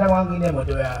 Wena wangine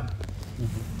emoto yami.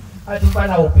 athi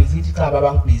ufana ubhizithi cha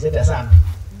babangibhizi edasambi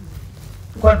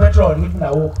khona petrol ngithi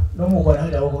nawo noma ukhona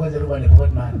ngidawo kwenzela uba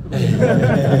nepocket money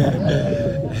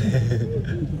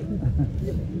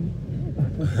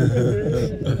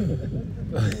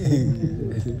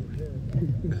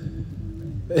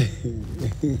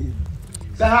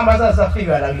sahamba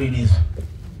sasafika la kulelizwe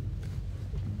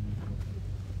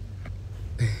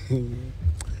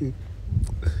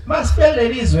masifike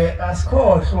lelizwe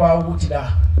asikhohlwa ukuthi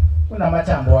la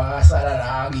kunamathambo asala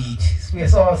la akithi sifike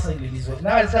sose lelizwe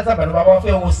nathi sasihamba nobaba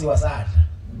wafike usiwa sadla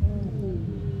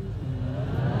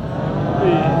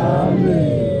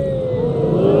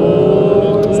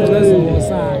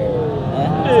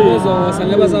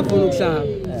ngeba safuna ukuhlaba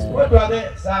kodwa ke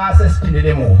sasesiphindele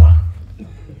emuva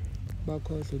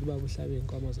bakhohle kuba kuhlabeni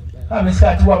kwamazambane hambe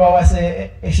isikhathi kwaba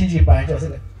wase eshintsha ibhanti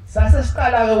waseke sase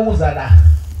siqala ke ukuza la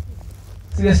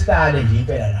sike sihlale nje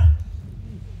impela la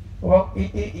ngoba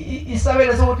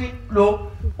isabelo sokuthi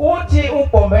lo uthi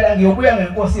ubhombela ngiyobuya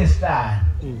ngenkosi yesihlanu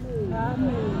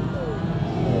amen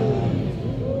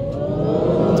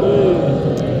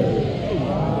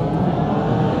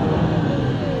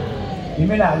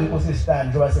imela inkosi yesihlanu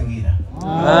njengoba sengila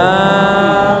amen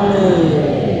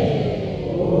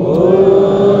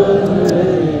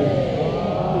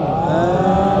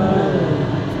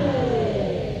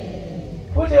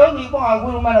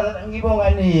ngibonga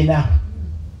nina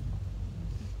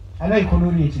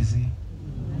anoyikhulula ithi si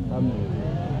amen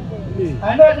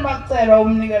anothi makucelwa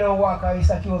umnikelo wakha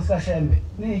isakhiwo sika Shembe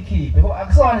niyikhiphe ngoba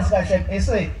akusona sika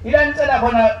Shembe ila nicela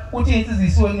khona ukuthi insizwe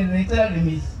isuke ngicela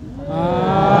lemisi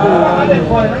amen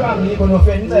khona noma ngikho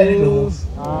nofeni nicela indosi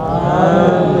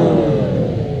amen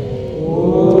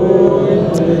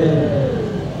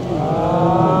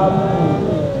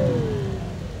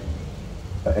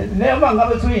Nema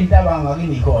ngabe thu intaba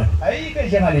ngakini khona ayike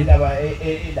njengale ntaba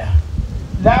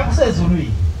la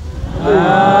kusezulwini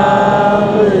amen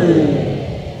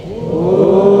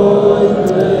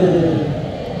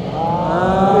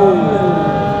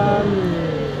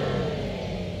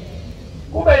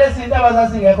kube lezi intaba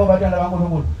zasingekho bantwana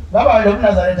baNkulunkulu ngaba lo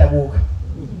mNazaretha buka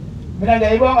mina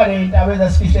ngiyayibonga le intaba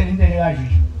ezasifihlela into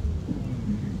ekanje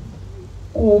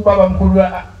ubaba mkhulu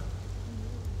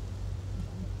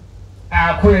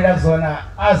akhulela kuzona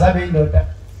azabe indoda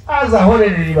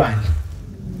azaholele libandla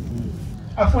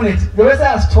afune ngoba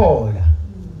sayasithola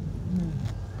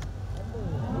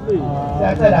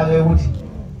siyacela ke ukuthi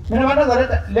mina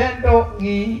banazaretha lento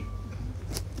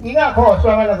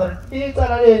ngingakhohlwa banazaretha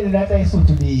icala leni lapha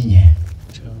isuthu linye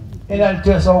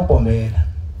elalithiwe sawubhombela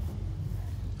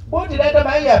uthi lento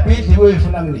bayiyabhidli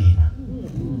kuyifuna kunina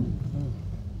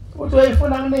uthi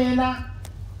uyifuna kunina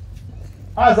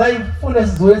azayifunda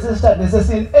sizwe sesithathe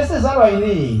sesini esizalwa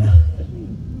yinina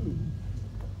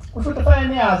kusho ukuthi fanele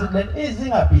niyazi ukuthi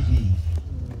izingabhidliki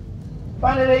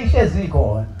fanele ihlezi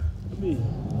ikhona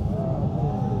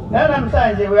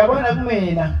namhlanje uyabona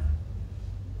kumina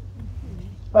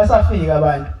basafika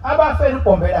abantu abafela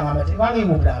ubhombela ngamathi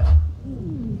nganginguphi lapho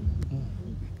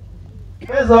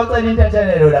bezocela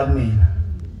intethelelo la kumina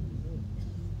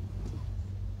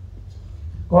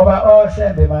ngoba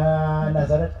Shembe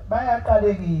bamaNazaretha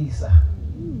bayaqalekisa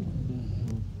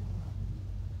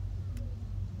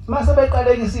mase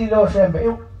beqalekisile Shembe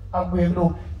akubuye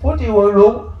kulo futhi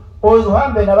lo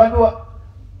ozohambe nabantu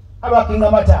abaginqa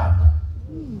amathambo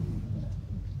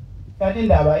kanti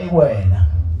indaba ikwena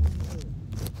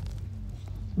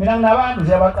mina nginabantu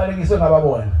nje abaqalekiswe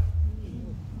ngababona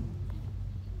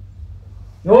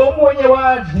yomunye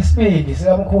wadla isibindi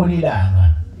sikamkhulu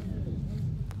ilanga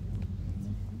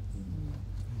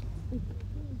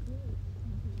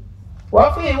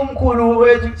wafika umkhulu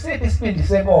wethu siphi isibindi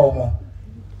senkomo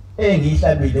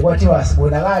engiyihlabile kwathiwa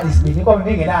sibonakala isibindi inkomo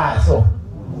ingenaso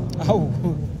awu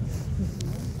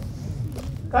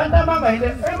kanti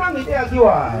amangite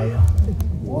yakhiwayo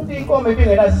uthi inkomo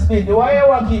ibingenaso isibindi waye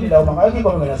wakhile lawo mangakho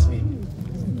inkomo ingenaso isibindi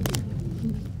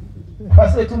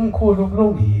fasethu umkhulu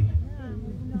kulungile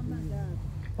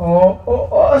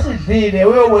osidlile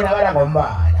uyobonakala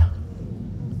ngombala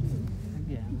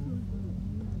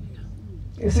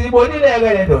sibonile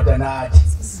ke le ndoda nathi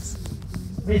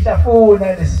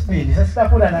bihlafuna lesibili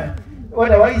sesihlafuna nayo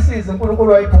kodwa wayisiza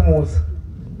uNkulunkulu wayiphumuza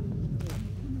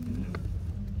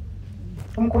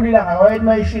umkhulila ngawayethi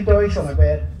mayishinto oyisho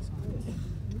ngempela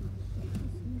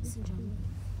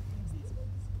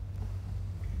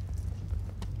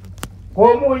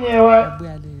ngomunye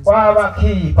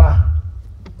wabakhipha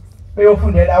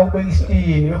beyofundela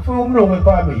uBekisindwe befuna umlungu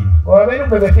efamini ngoba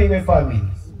belungu befika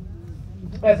efamini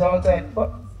ezocela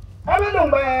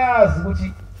abelungu bayazi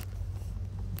ukuthi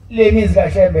le mizi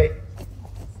kaShembe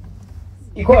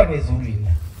ikhona ezulwini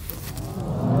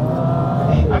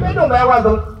umlungu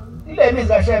yakwazi ile mizi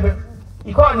kaShembe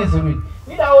ikhona ezulwini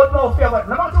ilawo uma ufika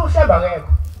noma kuthi uShembe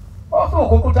akekho ofika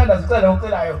ukuthanda zicela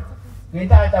ucelayo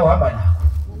ngentanta uhamba nakho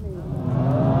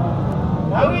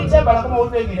nawe ithemba lakho uma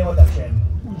ubekile kodwa Shembe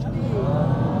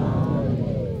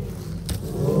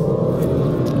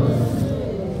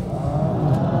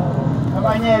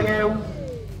abanye ke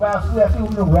bafika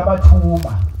umlungu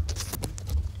yabathuma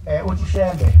uthi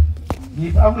Shembe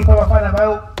ngipha abafana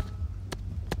bayo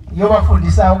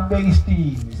yobafundisa ukubeka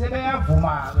isitini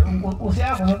sebeyavuma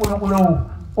usiyavuma uNkulunkulu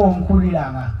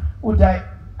omkhulilanga uthi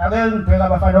ake ngibheka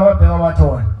abafana ababheka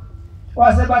abathola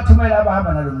wase bathumela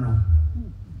abahamba nalomlungu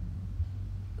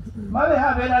mabe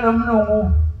habe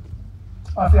nalomlungu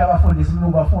afika abafundisa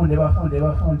umlungu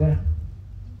bafunde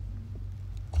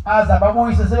aza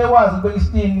babuyise sebekwazi ukubeka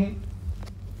isitini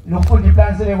lokufunda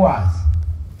iplan sebekwazi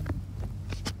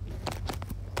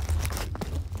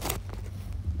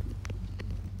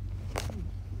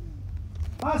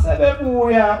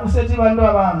masebebuya usethi bantu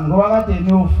abami ngoba kade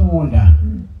niyofunda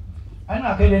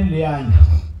anakheleni leyandla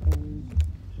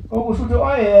okusho ukuthi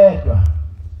oyedwa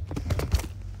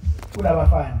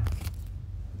kulabafana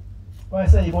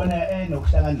waseyibona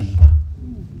enokuhlakanipha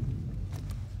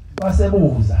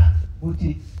wasebuza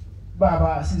ukuthi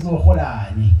baba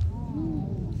sizoholani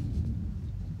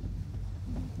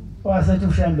wasethi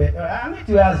uShembe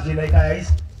angithi uyazi nje la ekhaya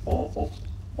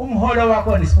umholo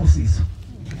wakho nisibusiso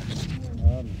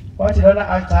wathi lona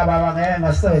acaba ngeke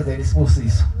ngasebenzela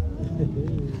isibusiso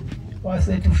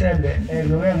wasethi uShembe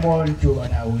ngeke ngibone njuba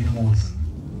nawo imuzi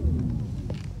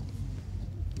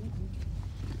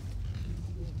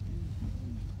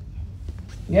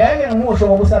ngeke ngimusho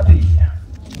ngoba usaphila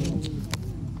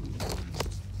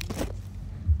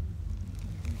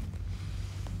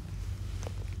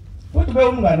futhi be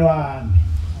umngane wami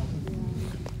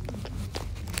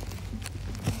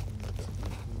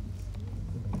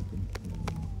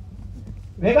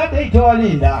bekade ithola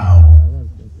indawo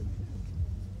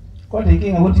kodwa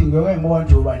inkinga ukuthi ngeke ngibone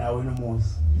njuba nawo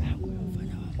imuzi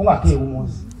ungakheki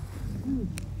umuzi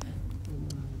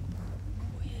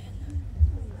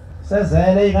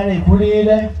sezele ingane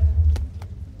ikhulile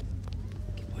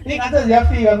ingane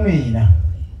ziyafika kumina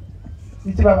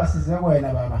sithi baba size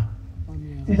kwena baba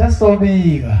sithi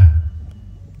asobika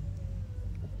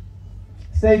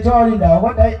seyithola indawo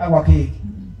kodwa akwakheki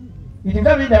ithi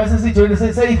mhlawumbe indawo sesijolile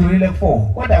seyidlulile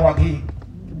ku4 kodwa akwakheki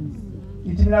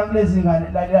ithi mina kulezi ingane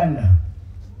lalanda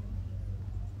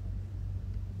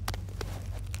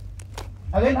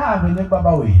ake nihambe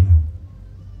nebaba wenu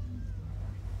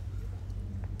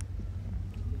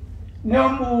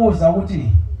niyombuza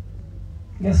ukuthi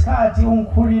ngesikhathi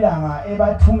ungkhulilanga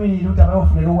ebathumile ukuthi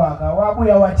abayofunela ukwakha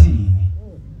wabuya wathini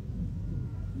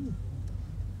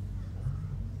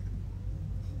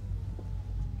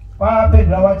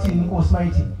waphendula wathini inkosi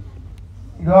mayithi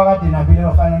lo kade nabile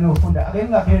bafana niyofunda ake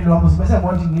ningapheli lo muzi bese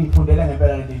ngithi nifundela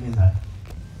ngempela le nto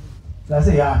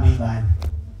lase yami ingane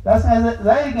lase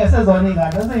zayingesezona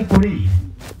ingane seyikhulile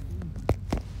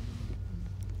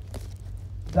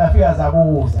zafika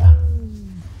zabuza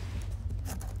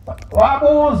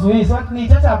wabuzwisa wathi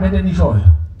nithatha phela nishoyo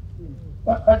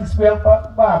bathi sibuya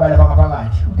baba lapha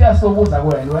ngaphakathi uthi asobuza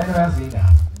wena uyazi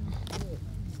indaba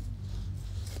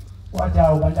wathi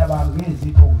awu bantu abami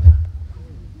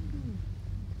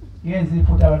yenza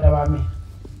iphutha abantu abami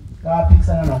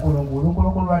kaphikisana noNkulunkulu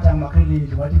uNkulunkulu wathi angimakheli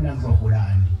indlu wathi mina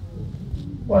ngizoholani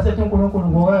wasethi uNkulunkulu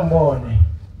ngoke ngibone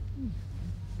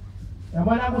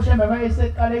yabona kuShembe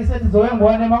mayeseqale isethi zoke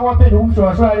ngibone makwaphendula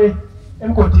umshwashwa le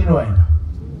emgodini wena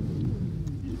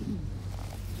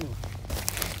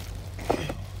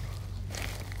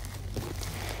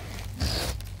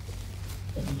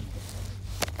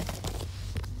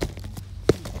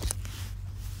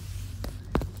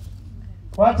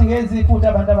wathi ngenza iphutha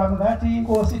abantu abami ngathi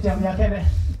inkosi ithi amnyakhele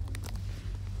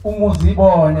umuzi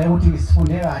ibone ukuthi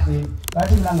sifunde kahle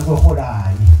ngathi mina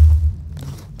ngizoholani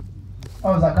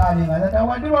awuzakali ngathi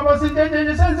awanti baba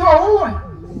sintenje senziwa uwe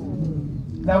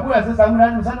zabuya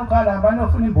zizamulani usanokhala abanye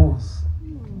ofuna imbuzi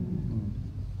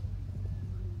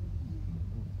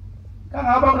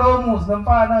kangaba kulowo muzi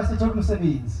nomfana wasethola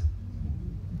umsebenzi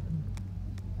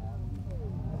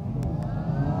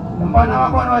nomfana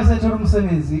wakhona wasethola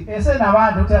umsebenzi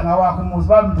esenabantu ukuthi angawakho umuzi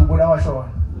bamdubula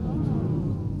washona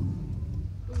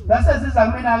lase siza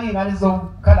kumina ingane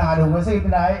zokhala ngaloko bese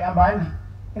ngithi hayi ambani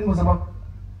imbuzi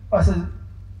base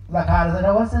zakhala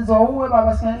zena wasenzo uwe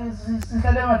baba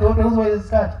sihlale emadoda kuzoya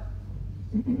isikhathi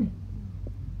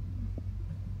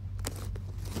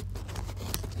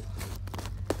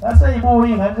lase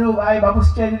ibuyi ngathi hayi baba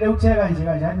usitshelile utheka nje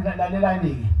kanjani lalelani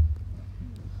ke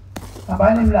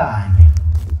abani mlande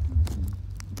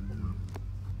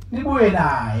nibuye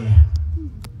naye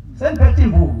seniphethe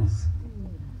imbuzi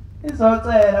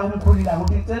izocela umkhulila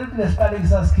ukuthi icela ukuthi lesiqale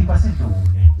sikhipha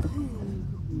sidlule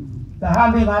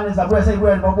bahamba ingane zabuye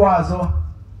seyibuye nobwazo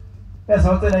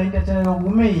bezocela into ethele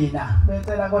kumina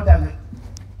becela kodwa ke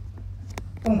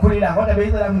umkhulila kodwa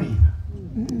beyicela kumina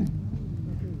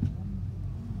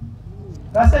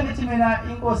base ngithi mina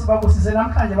inkosi babusise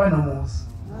namhlanje banomuzi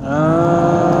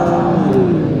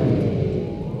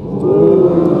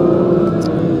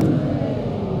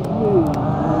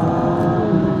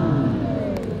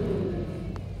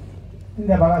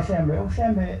indaba kaShembe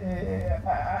uShembe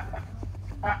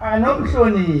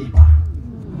anomhlonipha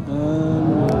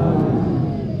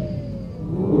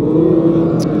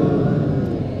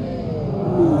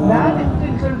nani futhi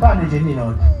nihloniphane nje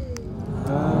ninodwa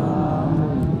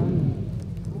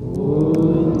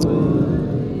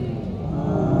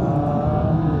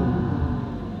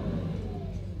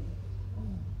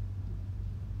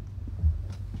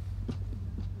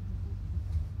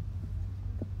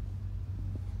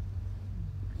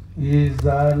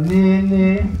Izanini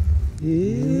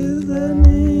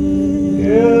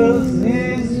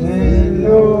Yezizwelo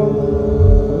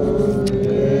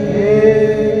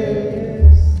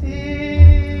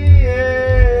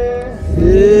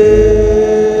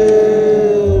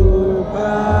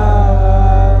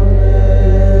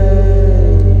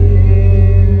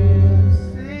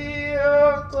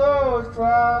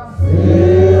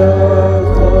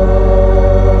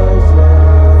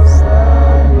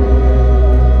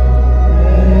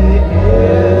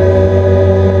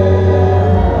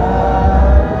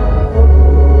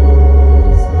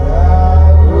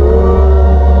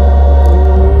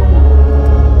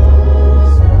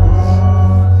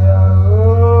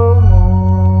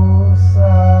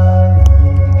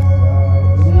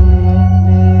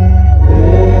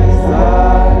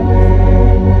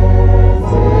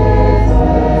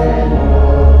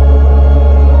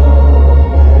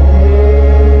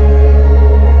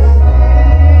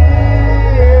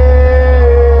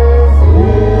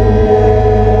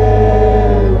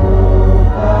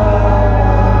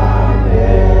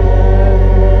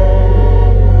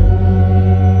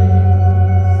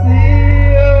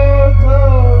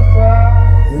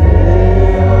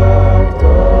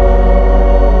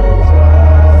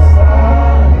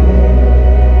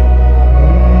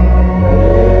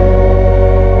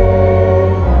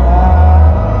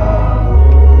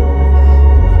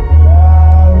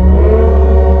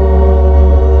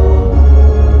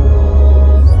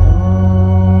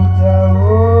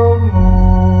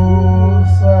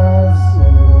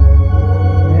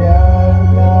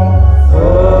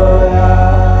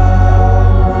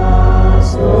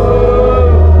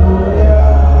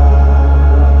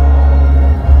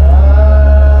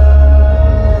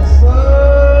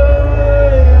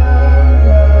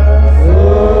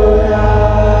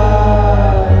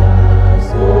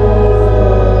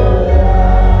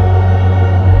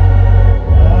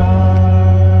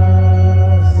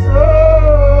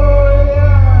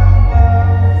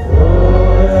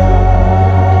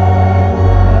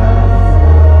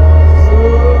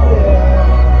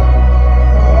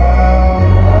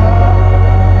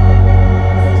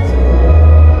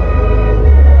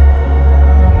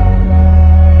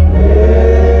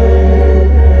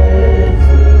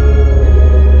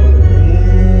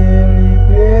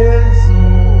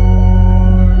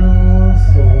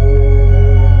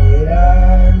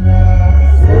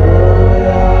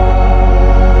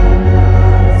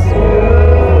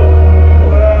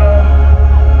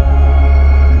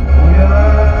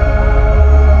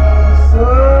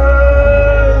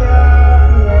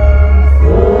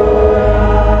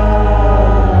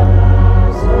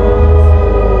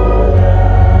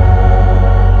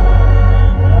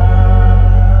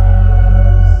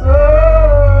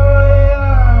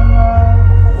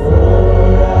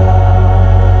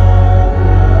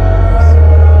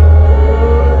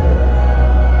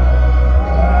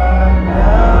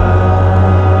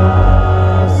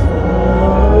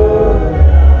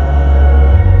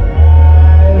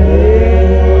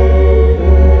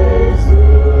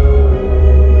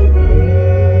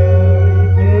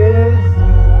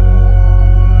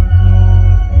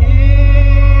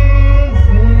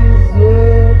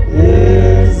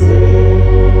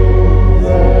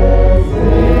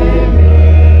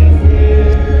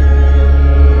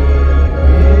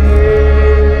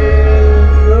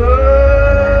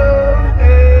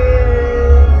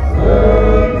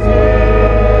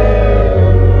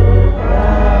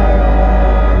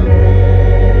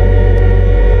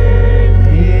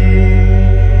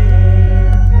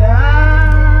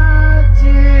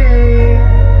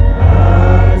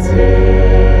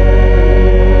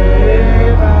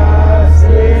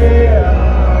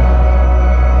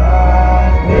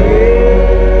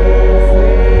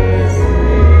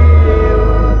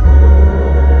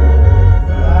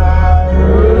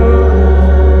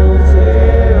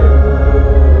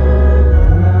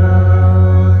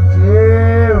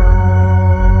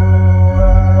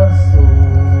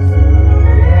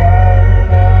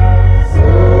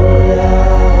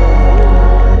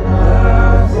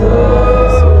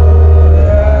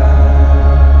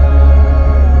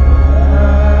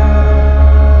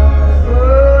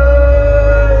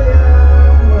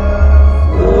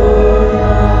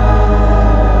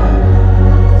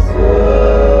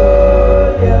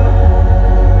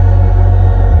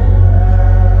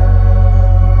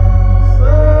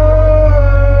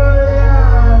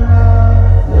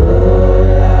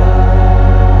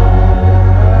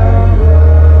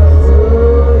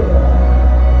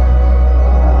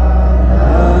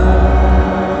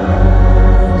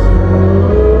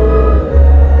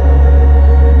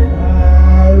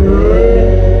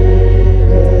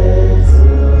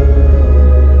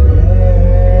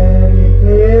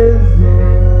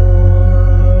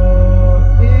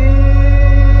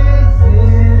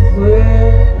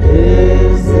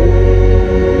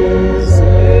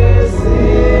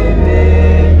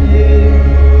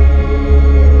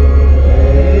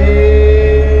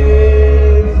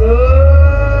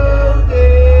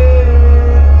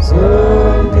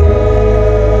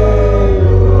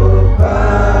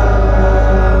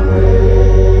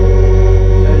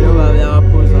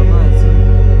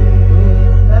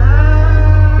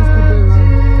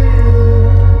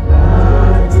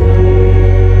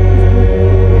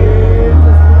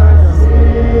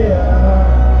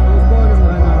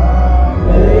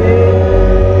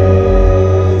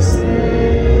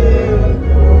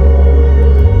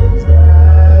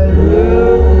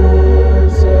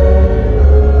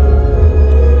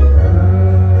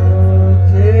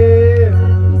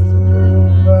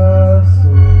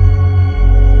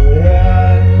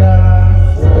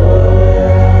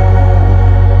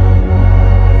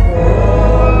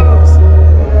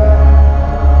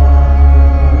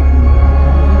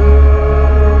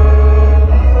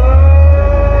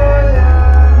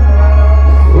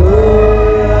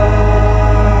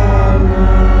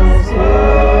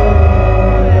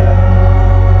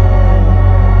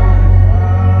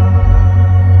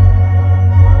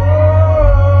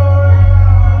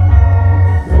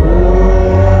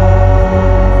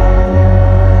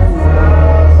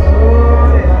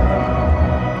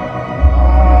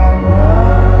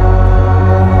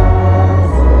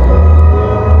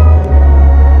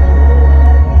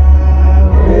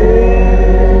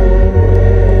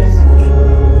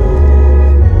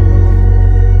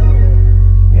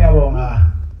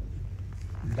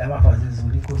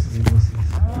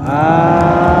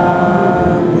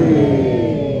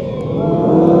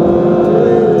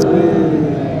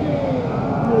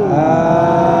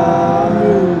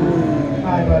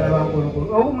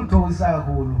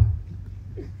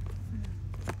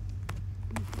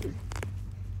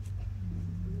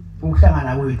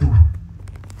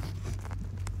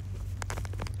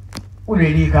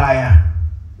kuleli khaya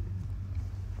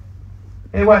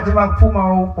ekwathi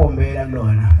makuphuma ukubhombela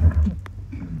kulona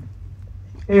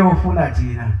eyofuna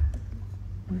thina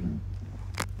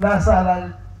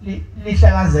lasala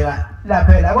lihlakazeka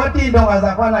laphela kodwa indonga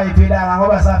zakhona ayiphilanga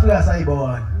ngoba safika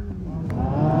sayibona.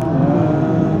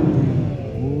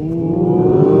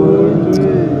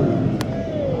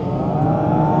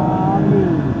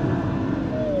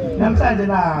 Namhlanje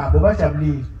nabo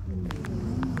bajabulile.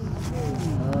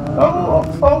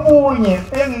 Omunye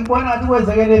engibona ukuthi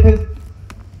kwenzekele phezulu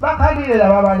bakhalile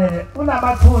laba balele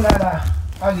unamathuna la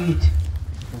akithi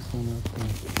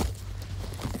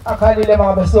akhalile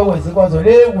mangabe sokwenza inkonzo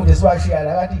le kude siwashiya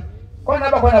la kanti khona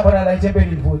abakhona la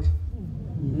ethempelini futhi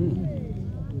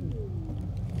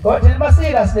kodwa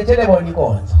masila silethele bona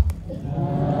inkonzo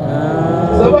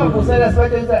sobavusela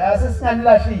sibatshela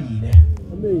asesinganilahlile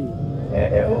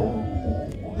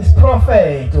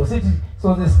isiprofeto sithi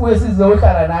so sibuye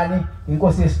sizohlala nani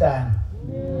inkosi yesitani.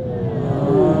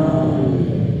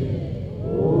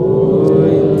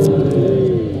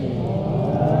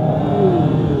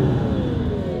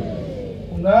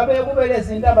 Ngabe kube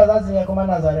lezi ntaba zazingekho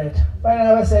lamaNazaretha fanele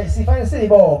ngabe sifanele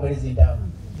siyibonge lezi ntaba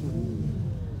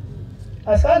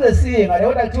asikanze siye ngale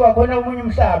kodwa kuthiwa khona umunye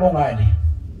umhlaba ongale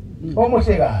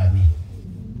omuhle kabi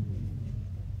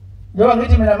njengoba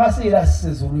ngithi mina masila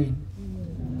sisezulwini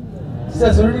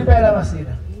impela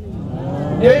masila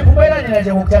niyoyiphumela nina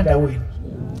nje ngokuthanda kwenu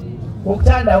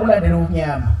ukuthanda ukulandela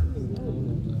ubunyama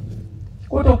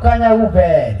kuthi ukukhanya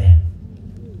kuvele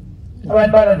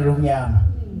abantu balandela ubunyama.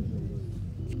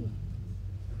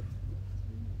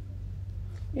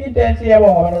 Into enhle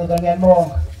yabonga abantu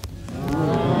ngiyanibonga.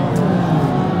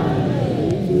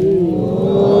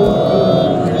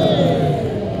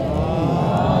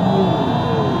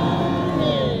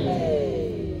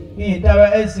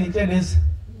 Indaba ezinhle lezi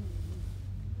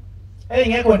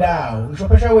engekho ndawo ngisho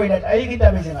phesha wena athi ayikho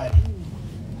indaba enjengale.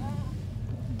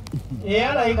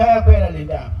 Yala ikhaya kuphela le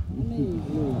ndaba.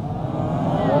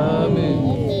 Amen.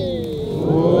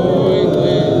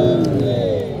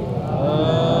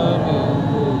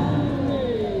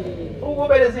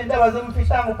 Lezi ndaba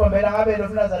zimfihlanga ubhombela ngabe lo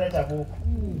lamaNazaretha kuko.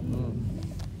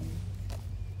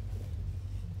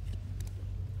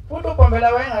 Futhi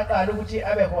ubhombela wayengaqala ukuthi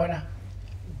abe khona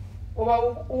kuba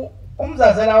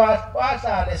umzazela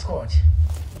wahlala eScott.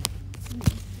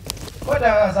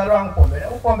 Kodwa akazalwanga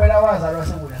ubhombela wazalwa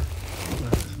sekula.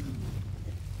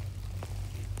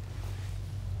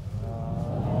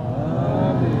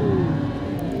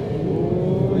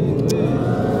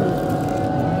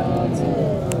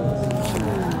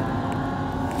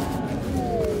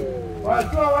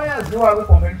 Wayaziwa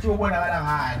ubhombela ukuthi ubonakala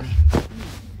ngani.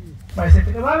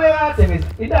 Bayisefike babe kade bese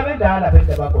indaba endala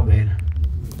phela babhombela.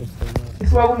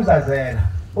 Isiwa kumzazela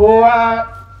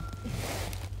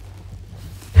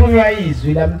thunywa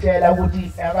izwi lamtshela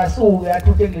ukuthi akasuke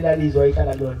athuthe kulalizwa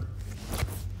ihlala lona.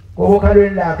 Ngoba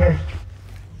ukhalweni lakhe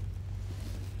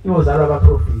iyozalwa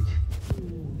abaprofeti.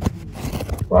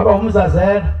 Waba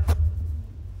umzazela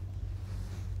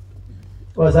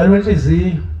wazalwa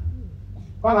inhliziyo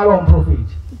wangaba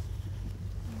umprofeti.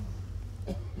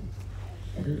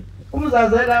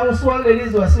 Umzazela usuka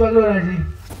kulelizwe wasiwa kulona nje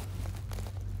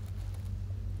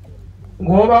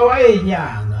ngoba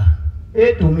wayeyinyanga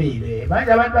edumile.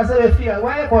 Manje abantu basebefika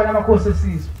wayekhona amakhosi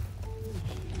esizwe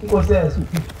inkosi yesu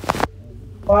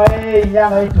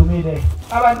wayeyinyanga edumile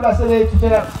abantu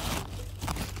basebethuthela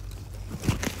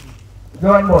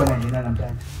njengoba nje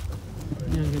namhlanje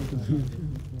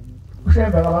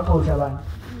uShembe kabaxosha abantu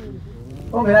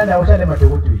ongena ndawo uhlale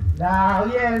emadokodweni la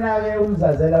uyena ke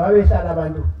umzazela babehlala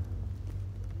abantu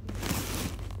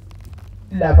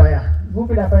lapha ya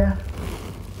kuphi lapha ya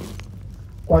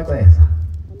kwaCeza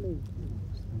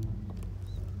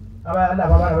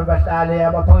laba bahlale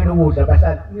abaphakele ukudla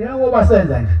bahlale ngoba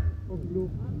senza nje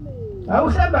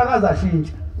awuShembe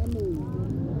akazashintsha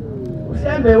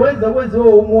uShembe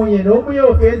kwenziwe umunye nomunye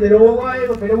ofeze lo kwaye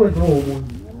kuvele kwenziwe umunye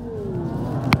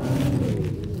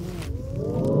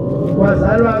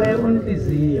wazalwa ke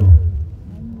unhliziyo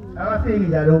akafiki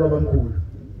njalo babamkhulu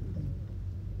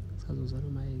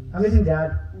angithi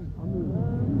njalo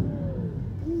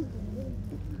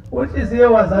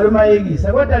unhliziyo wazalwa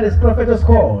umayekisa kodwa lesiprofeto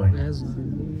sikhona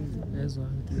ezwa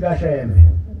sikaShembe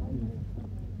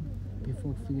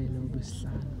before kufikele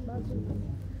ubesihlanu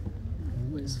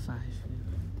wes5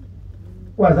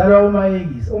 wazalwa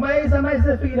umayekisa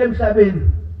mayisefikile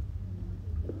emhlabeni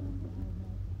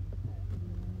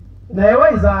naye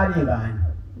wayizala ingane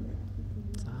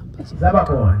zaba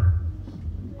khona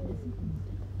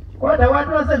kodwa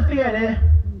wathi wasefikele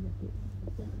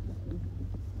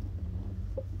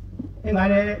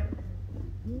ingane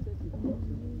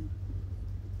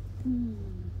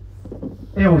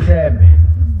uShembe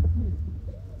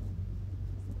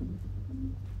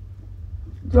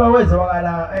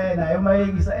Wezwakala naye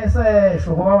umayekisa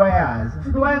esesho ngoba bayazi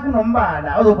futhi waye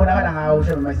kunombala ozobonakala ngawo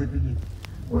uShembe mayisefikile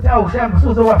uthi uShembe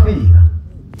usuze wafika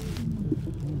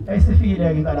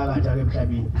esifikile ke inkalakatha ke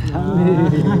emhlabeni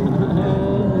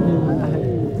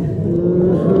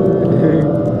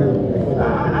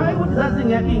hayi ukuthi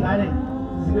zasingekho ingane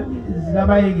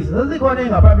zikamayekisa zazikhona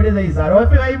engaphambili ezayizalo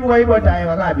wafika ibuka ibodwa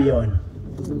ayakabi yona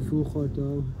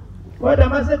kodwa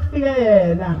mase kufike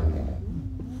yena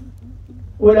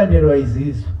ulandelwa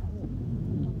izizwe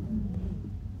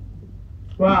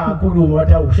wakhuluma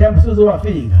wathi uShembe usuze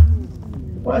wafika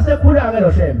wasekhula ke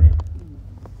lo Shembe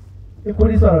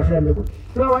ikhuliswa lo Shembe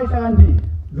kuthiwa wayihlakaniphile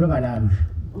njengalami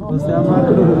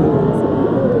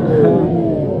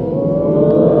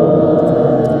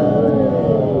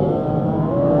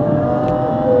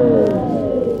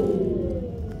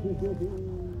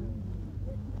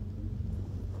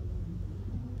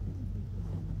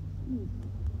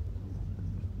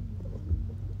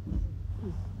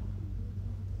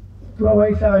kuthiwa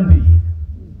wayihlakaniphile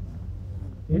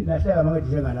nahleka manje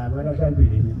njengalami wena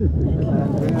uhlakaniphile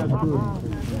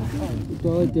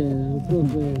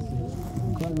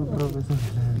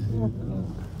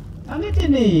angithi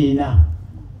nina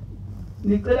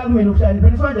nicela kumina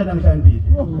ukuhlaniphile nifanele namhlanje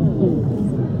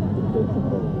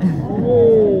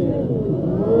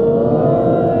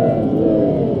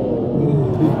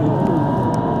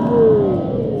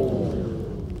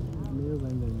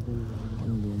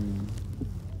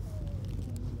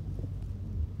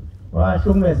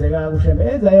wahlukumezeka uShembe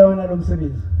enza yona lo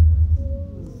msebenzi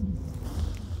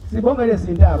sibonge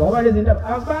lezindaba ngoba lezindaba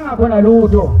akubanga khona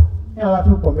lutho engathi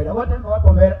ugombela kodwa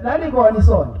wagombela lalikhona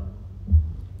isonto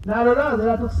nalo laze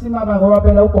lathi ukusimama ngoba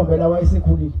phela ugombela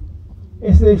wayesikhulile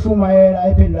eseshumayela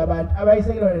ayiphendula abantu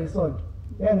abayisekela lesonto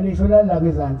engilisho la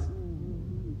ngezansi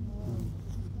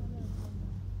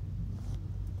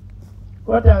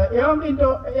kodwa yonke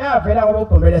into yavela ngoba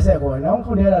ugombela esekhona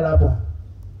ungifundela lapho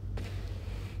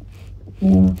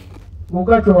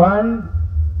John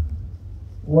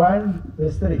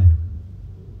 1:3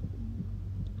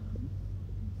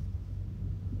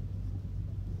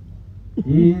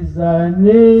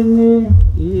 Izanini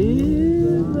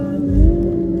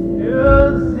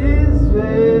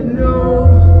Yosizwe no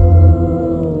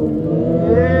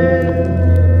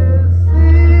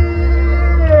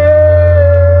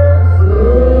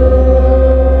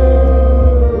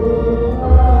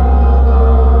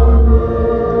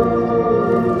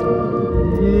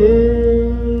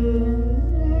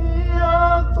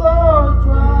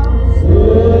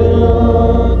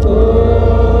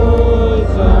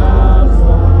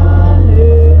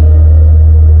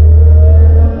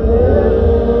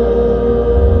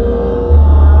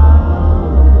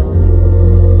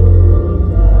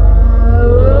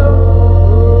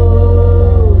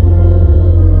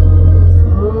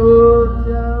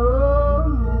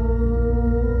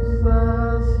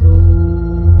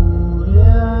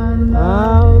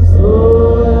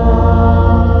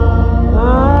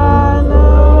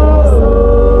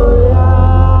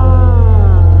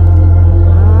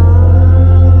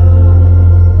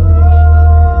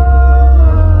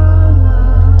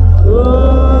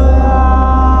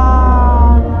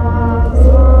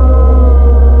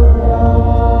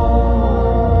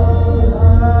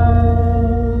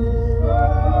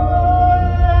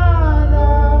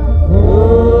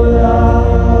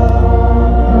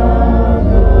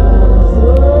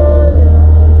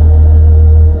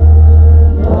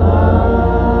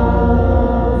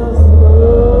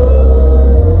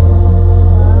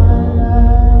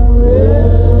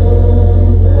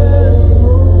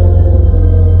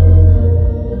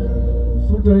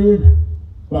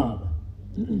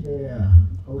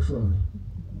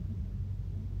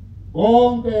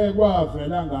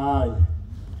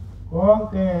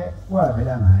konke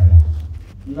kwavela ngaye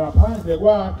ngaphandle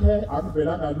kwakhe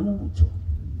akuvelanga lutho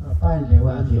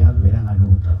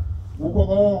kukho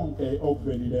konke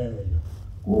okuvelileyo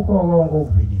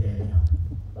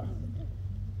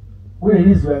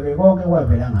kulelizwe ke konke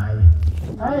kwavela ngaye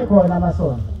hayi khona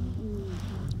amasonto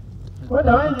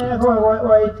kodwa wayengekho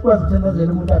wayikwazi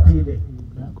ukuthandazela umuntu aphile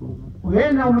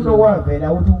uyena umuntu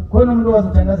okwavela ukuthi khona umuntu owazi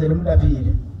ukuthandazela umuntu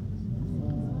aphile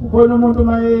ukhona umuntu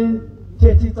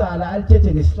mayethethe icala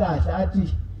alithethe ngesihlahla athi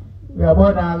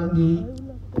uyabona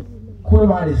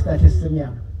ngikhuluma ngalesihlahla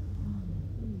esisemnyama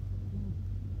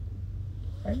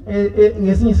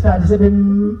ngesinye isikhathi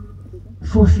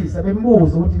sebemshushisa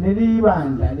bembuza ukuthi leli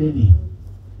bandla leli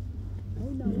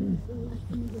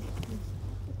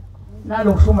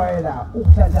nalo kushumayela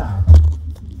ukuthatha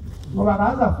ngoba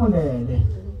akaze afundele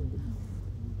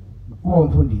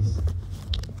umfundisi.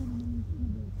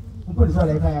 Umfundisi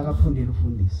wala ekhaya akafundile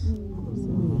ufundisi.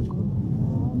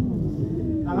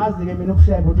 Angazi ke mina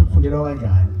ukushemba ukuthi ufundelwa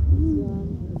kanjani.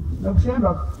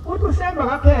 Nokushemba uthi ushemba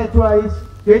akakhethwa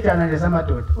isidejana nje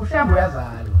samadoda. Ushemba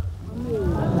uyazalwa.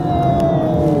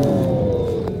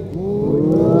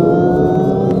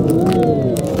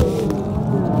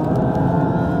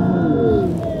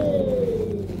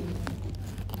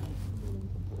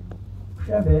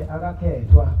 Shembe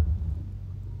akakhethwa.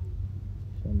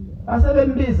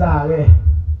 Asebembiza ke.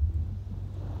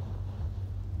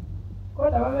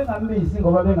 Kodwa babengambizi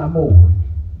ngoba bengamoni.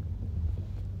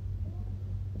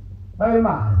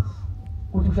 Babemazi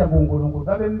ukuthi ushembe uNkulunkulu.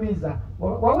 Babembiza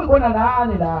kwakuyikhona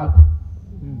nani lapho.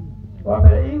 Ngoba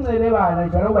phela ingcele bana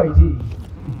njalo bayithi.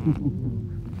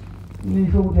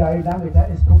 Nisho ukuthi hayi nangetha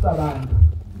esiphuca abantu.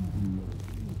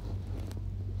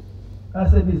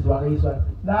 Kasebizwa ke iswa.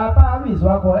 Lapha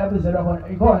abizwa khona abizelwa khona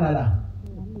ikhona la.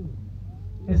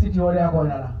 Esithi hole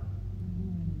yakhona la.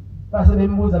 Base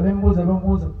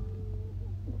bembuza.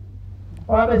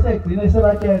 Wabe segcina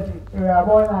sebathethe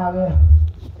uyabona ke.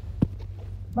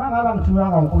 Mangaba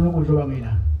ngithulanga uNkulunkulu njoba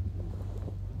mina.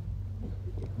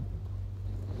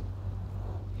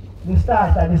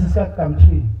 Lesihlahla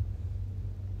lesikagamtree.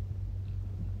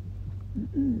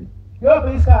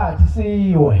 Yobe isikhathi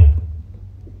siwe.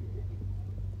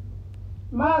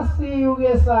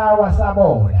 Masiyuke sawa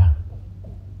sabola.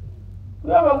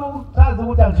 Uyoba kuchaza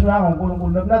ukuthi angithulanga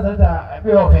uNkulunkulu lamaNazaretha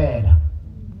beyophela.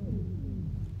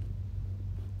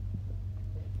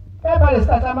 Eba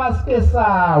lesihlahla masike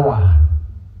sawa.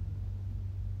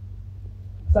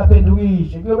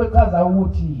 Saphendukishe kuyobe kuchaza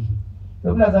ukuthi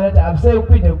lamaNazaretha abuse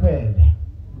uphinde kuphele.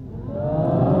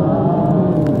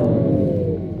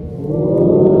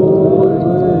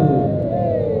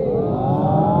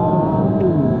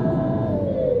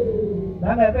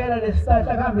 Ngempela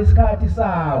lesihlahla kuhamba isikhathi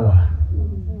sawa.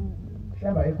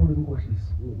 Shamba enkulu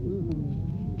inkohlisi.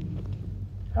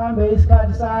 Hambe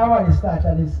isikhathi sawa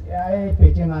lesihlahla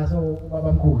ayephethe ngaso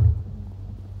ubabamkhulu.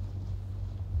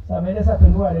 Samele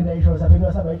saphenduka lento ayisho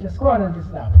saphenduka saba ithi sikhona nje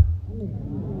silapha.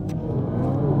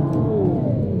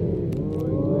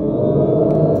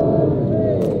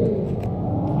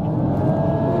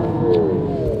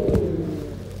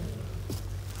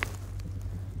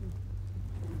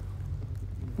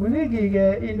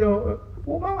 Kunike into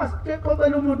uma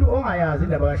ungasixoxela umuntu ongayazi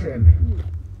indaba kaShembe.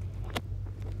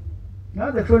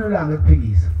 Ngaze kushona ulanga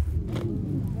ekuphikisa.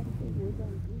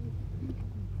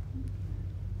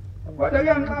 Kodwa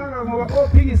kuyanqaka ngoba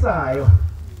ophikisayo.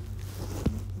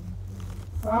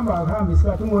 Hamba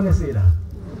isikhathi umbone sila.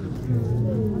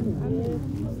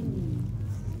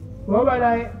 Ngoba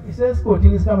la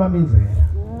isesigodini sikaMaminzela.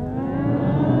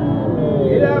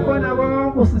 Ila khona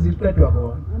konke usizi liqedwa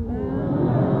khona.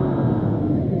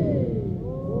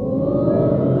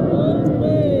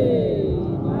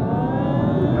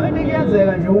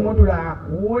 Kuyenzeka nje umuntu la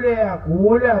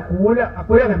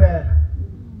agule ngempela.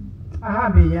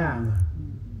 Ahambe inyanga.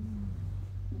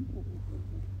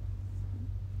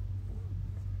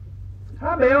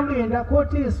 Hambe yonke into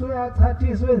akhothiswe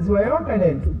uyachathiswe wenziwa yonke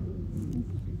lento.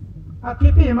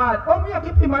 Akhiphe imali, omunye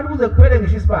akhiphe imali ukuze kuphele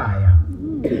ngisho isibaya.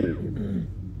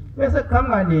 Bese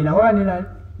kuqhamuka nina wanina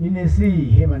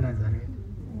ninesihe emaNazaretha.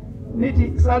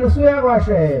 Nithi salusuya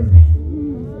kwaShembe.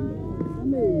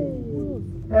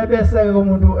 Ebese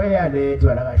umuntu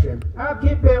eyalethwa la kaShembe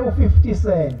akhiphe u50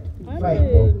 cent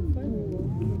 5 bob.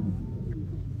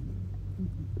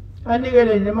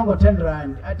 Anikele noma ngo10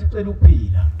 rand athi cela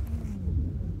ukuphila.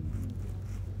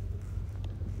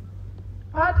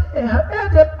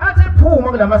 Athi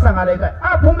phuma kulamasanga la ekhaya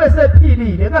aphume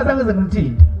sephilile engazange ngize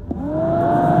ngimthinte.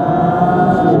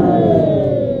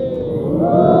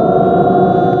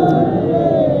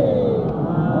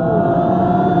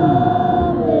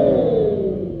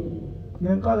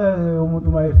 Ngenkake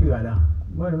umuntu mayefika la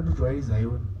ngoba umuntu ujwayeza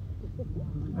yona.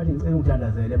 Athi ngicela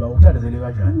ukuthandazele ba ukuthandazele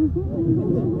kanjani?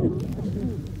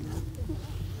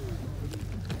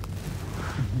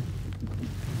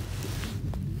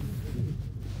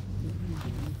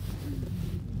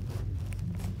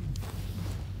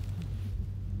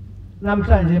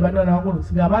 Namhlanje bantwana bankulu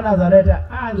singamaNazaretha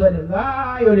angcwele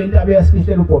ngayo lento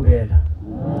abeyasifihlela uBhombela.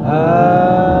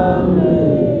 Amen.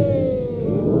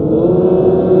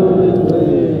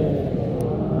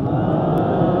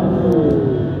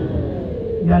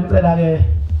 Ngiyacela ke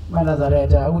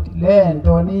maNazaretha ukuthi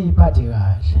lento niyiphathe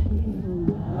kahle.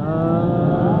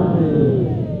 Amen.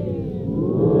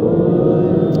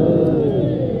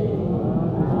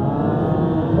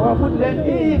 Wafuthi le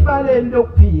ifa lento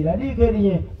kuphila lokuphila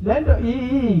likelinye lento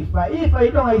ifa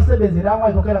into ongayisebenzela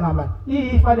angayikhokhela ngamali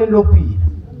ifa lokuphila.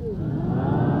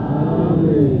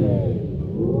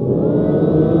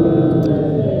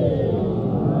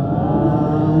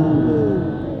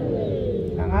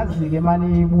 Angazi-ke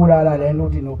mani ibulala lento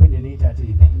uthi nophinde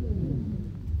niyithathiphi.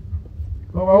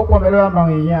 Ngoba uGombe lohamba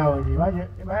ngenyawo nje manje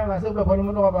ngase kube khona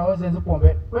umuntu ongaba osenza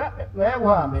uGombe ngeke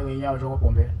uhambe ngenyawo nje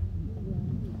ngoGombe.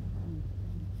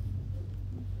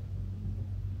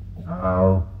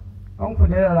 Awu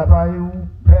angifundela lapha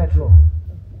uPetro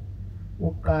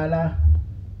uqala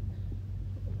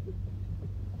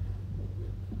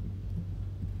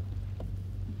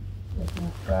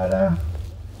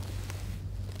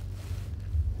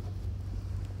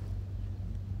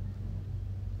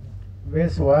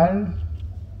verse 1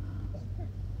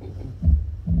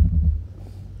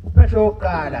 Petro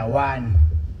uqala 1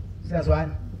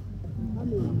 siyazwana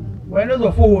wena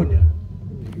uzofunda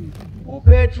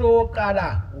uPetro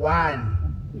uqala 1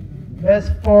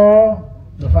 verse 4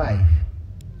 to 5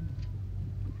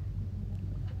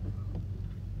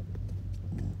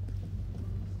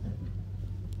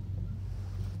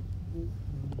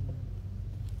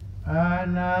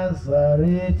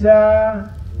 Nazaretha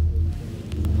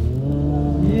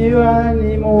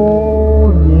Iwani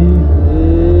moni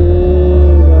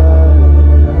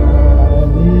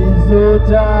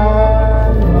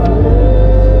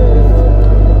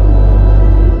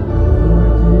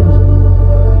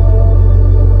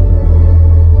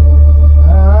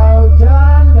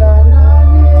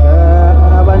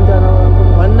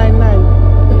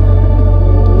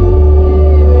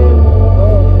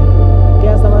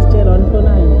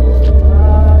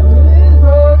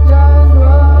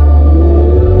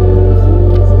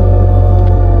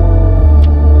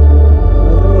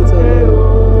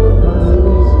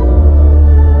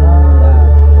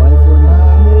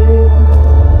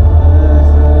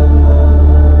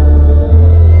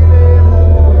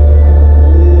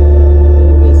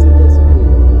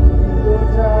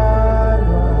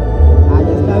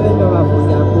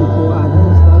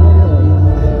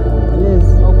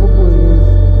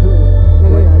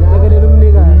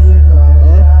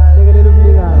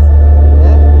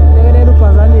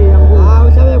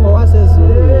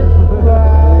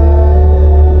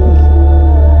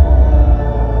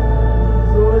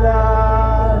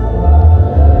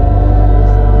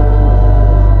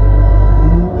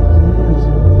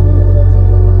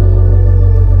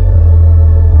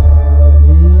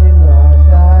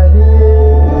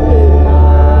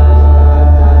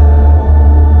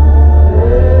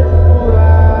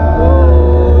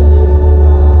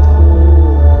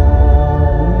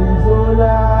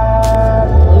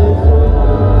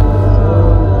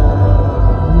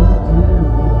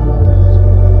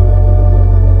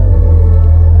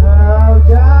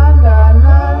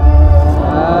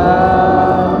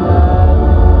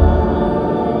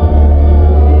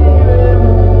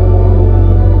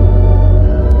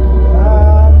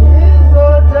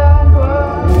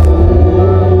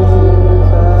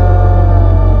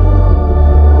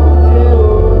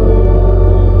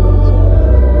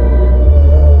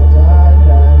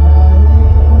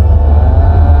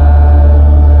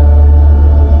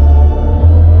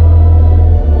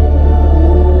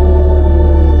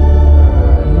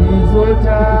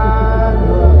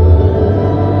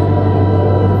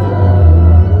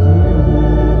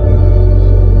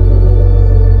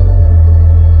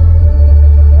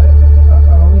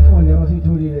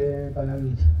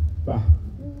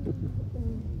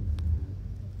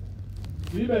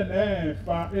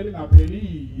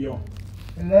elingapheliyo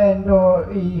lento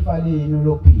ifa lenu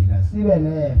lokuphila sibe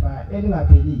nefa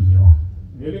elingapheliyo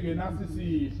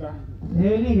nelingenasisihla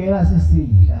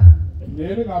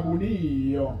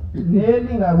nelingabuniyo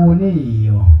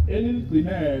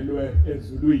eligcinelwe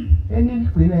ezulwini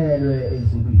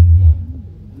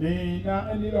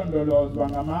nina enilondolozwa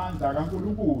ngamandla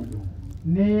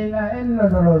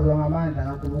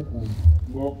kaNkulunkulu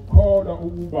ngokukholwa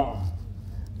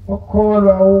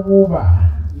ukuba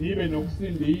nibe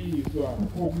nokusindiswa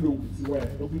okulungisiwe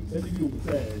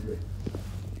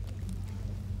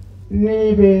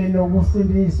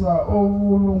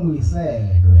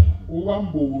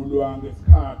ukwambulwa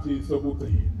ngesikhathi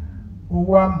sokugcina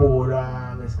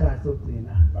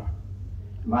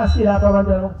masi lapha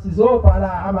abantwana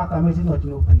sizobhala amagama ezincwadi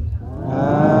nokuphila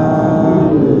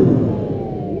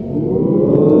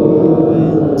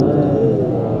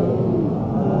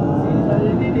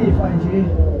lifa nje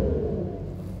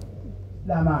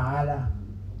lamahala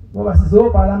ngoba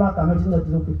sizobhala amagama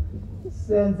ezincwadi nokuphila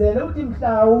senzele ukuthi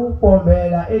mhla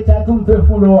uBombela ethatha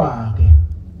umphefumulo wakhe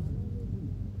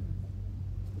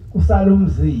usala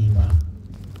umzimba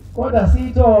kodwa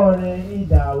siyithole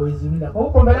indawo ezulu la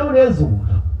ukubombela kulezulu.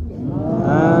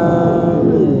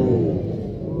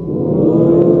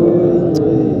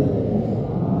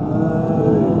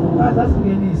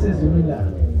 Asingenise ezulu la.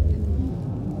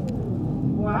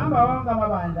 Ungahamba wonke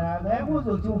amabandla ngeke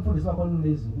uzokuthi umfundisi wakho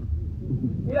kulezulu.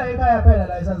 Ila ekhaya phela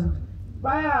la isazi ukuthi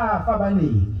bayafa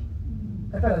abaningi.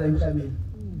 Kahlala la emhlabeni.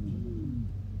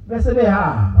 Bese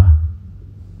behamba.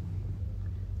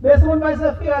 Bese umuntu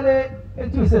mayesefika le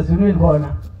ethiwa isezulwini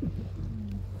khona.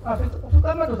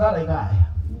 Ufica amadodana ekhaya.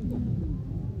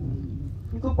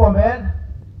 Ubombela.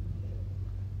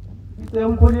 Ice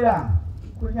umkhulilanga.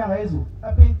 Kunyanga yezulu.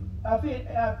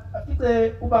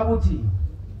 Afice ubaba uthi.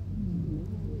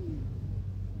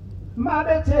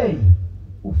 Mabethe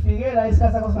ufikela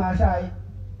isikhathi sakho singashayi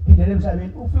phindele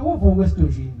emhlabeni ufike uvuke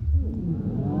esidojini.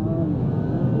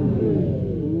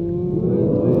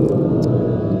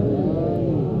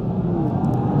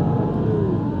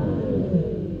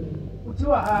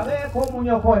 Uthiwa akekho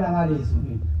omunye khona ngalezo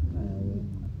mina.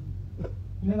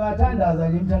 Ningathandaza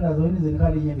nje imthandazo wenu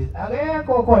izenikhala inyembezi.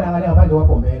 Akekho khona ngale ngaphandle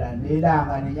kwabombela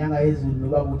nelanga nenyanga yezulu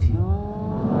noba kuthi.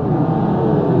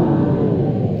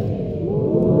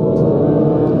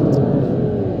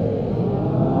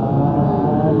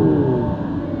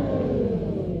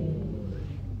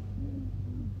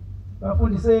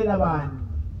 Bafundiseni abantu.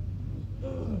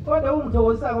 Kodwa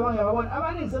umthokozisa ngoba ngiyabona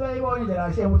abaningi sebeyibona indlela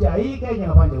kaShembe ukuthi ayikho enye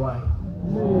ngaphandle kwayo.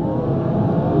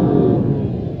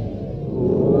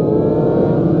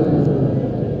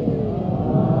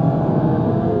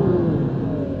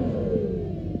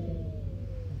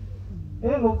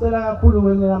 Ngikucela kakhulu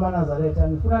wena lamaNazaretha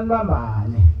ngifuna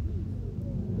nibambane.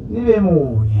 Nibe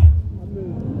munye.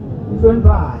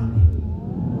 Nihloniphane.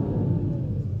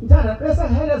 Ngithanda bese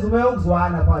ngiheleza umoya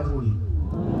wokuzwana phakathi kwenu.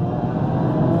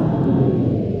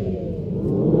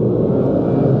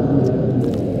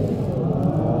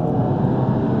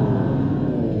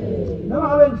 Noma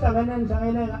ngabe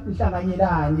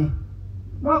nihlanganyelane.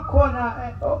 Makhona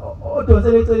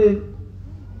odonsele eceleni.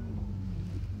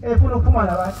 Efuna ukuphuma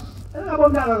nabantu.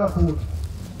 Engabonanga kakhulu.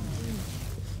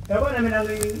 Yabona mina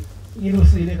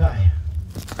ngilusile ekhaya.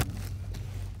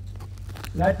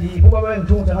 Ladi kuba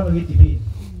bengithunga ngabe ngidiphi.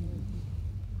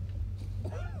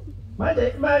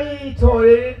 Manje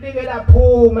mayithole like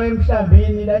laphuma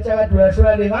emhlambini lathakadula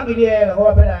shona le ngangiliyeka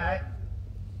ngoba phela hayi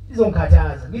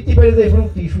izongikhathaza. Ngithi phela ezifuna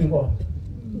ukudishwa inkomo.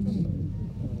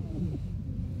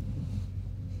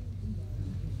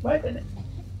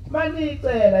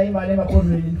 Manicela imali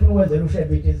emakhonweni nifuna ukwenzela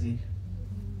uShembe ezindle.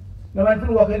 Noma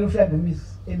nifuna ukwakhela uShembe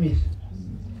emihle.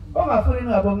 Ongafuni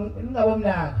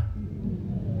ningabomnaka.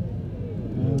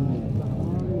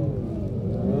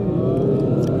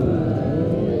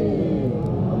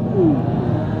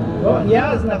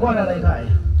 Ngiyazi nakhona la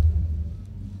ekhaya.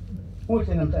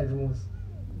 Uhle namhlanje umuzi.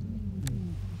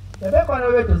 Bebekhona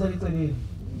bebedosela iceleni.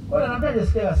 Kodwa namhlanje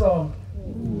sihleka sonke.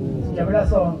 Sijabula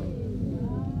sonke.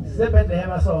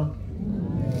 Bethlehem sonke.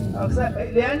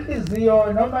 Le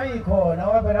yanhliziyo noma ikhona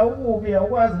ngoba phela ukubi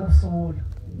ukwazi ukusula.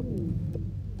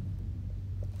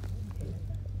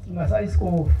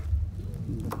 Ungasayisikofu.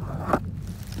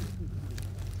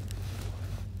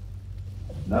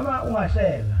 Noma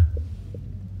ungahleka.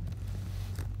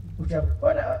 Ujabula.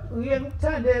 Kodwa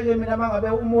ngiyekuthandeke mina mangabe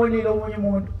umonile omunye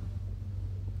umuntu.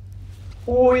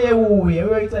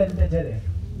 Uyoyicela intethelelo.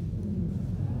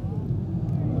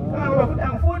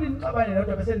 Angifuni nixabane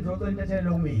nodwa bese nizocela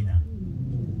intethelelo kumina.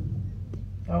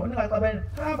 Ningacabane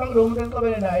hamba kulo muntu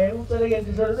enixabene naye uceleke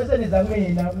intethelelo bese niza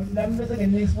kumina nami bese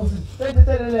nginika isibusiso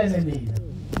intethelelene nina.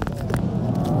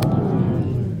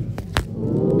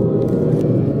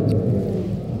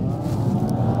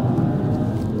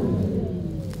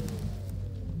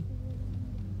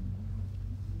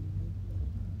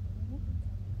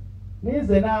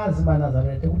 Nize nazi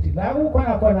maNazaretha ukuthi la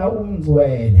kukhona khona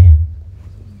umngcwele.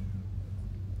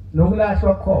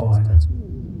 Nokulahlwa khona.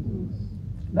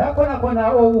 La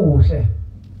khona okuhle.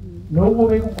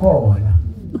 Nokubi kukhona.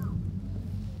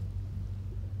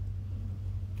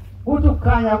 Uthi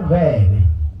ukukhanya kuvele.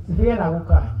 Sifike na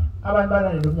ukukhanya. Abantu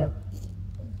balale lomnyaka.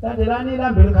 Landelani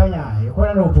ilambe likhanyayo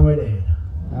khona nokuphumelela.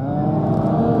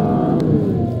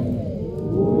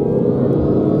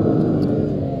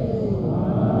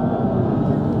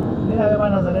 Nina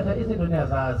maNazaretha izinto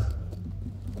niyazazi.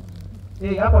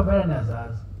 Apha phela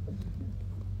niyazazi.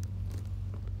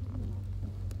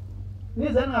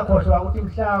 Nize ningakhohlwa ukuthi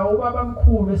mhla ubaba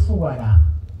mkhulu esuka la.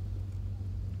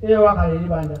 Wakhaleli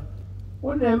banda.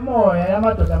 Unemoya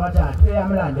yamadoda amathathu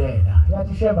eyamlandela.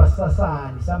 Yathi Shembe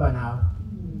sisasani sihamba nawe.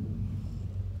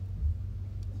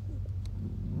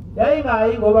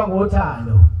 Yayingayi ngoba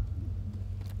ngothando.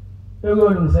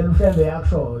 ekuyolungisela uShembe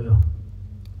yakushoyo.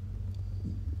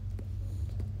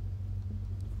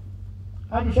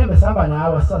 Athi Shembe sihamba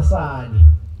nawe sasani.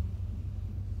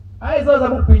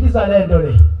 Ayizoza ukubhidisa lento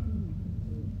le.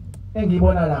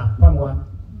 Engiyibona la phambi kwami.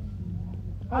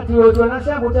 Athi uyotshona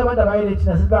Shembe uthi abantu abayele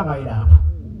thina sibangayi lapho.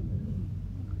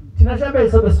 Thina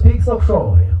Shembe sobe speak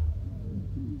sokushoyo.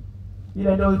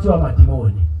 Ile nto ithiwa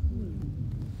amadimoni.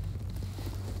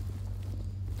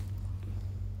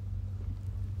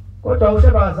 Kodwa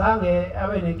uShembe azange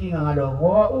abe nenkinga ngalokho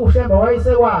ngoba uShembe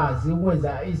wayesekwazi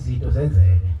ukwenza izinto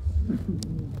zenzeke.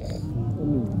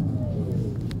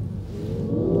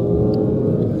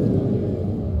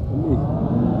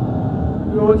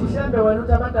 Uyothi Shembe wena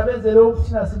uthi abantu abenze lokhu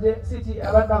thina sithi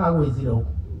abantu bangakwenzi lokho.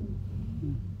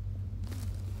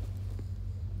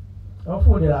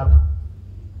 Awufunde lapho.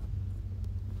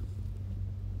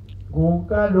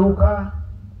 Luka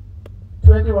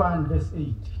 21 verse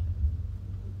 8.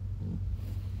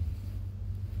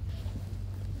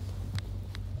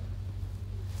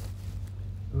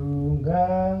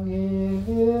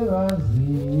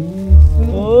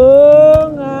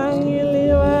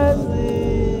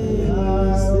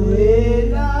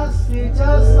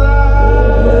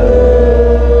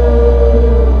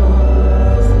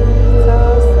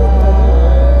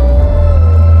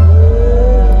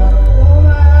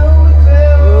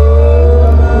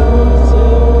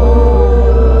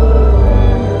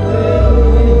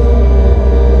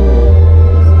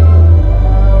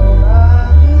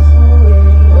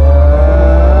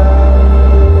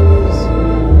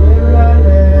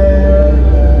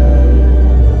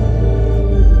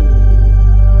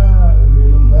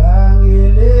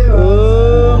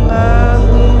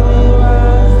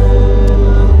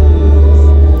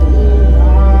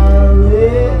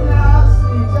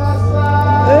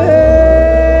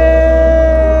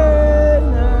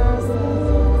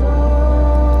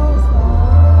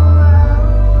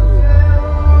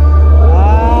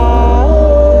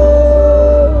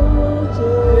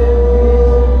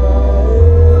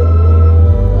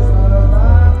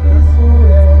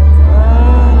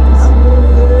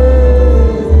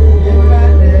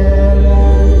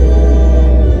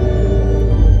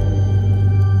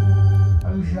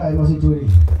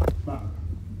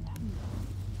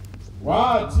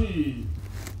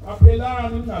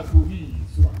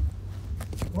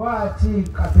 Wathi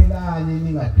kapelani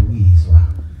ningadukiswa.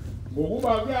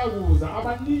 Ngokuba kuyakuza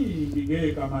abaningi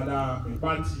ngegama lami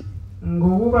bathi.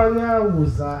 Ngokuba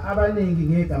kuyakuza abaningi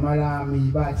ngegama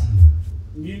lami bathi.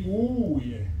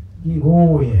 Nginguye.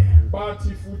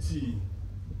 Bathi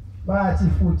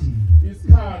futhi.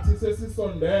 Isikhathi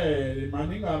sesisondele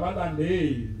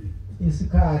maningabalandeli.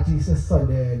 Isikhathi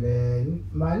sesisondele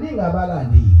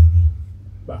maningabalandeli.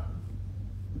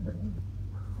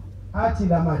 Athi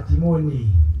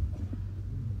lamadimoni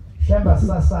Shembe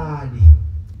sasali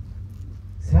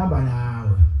sihamba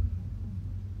nawe.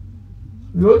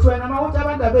 Uyothi wena mawuthi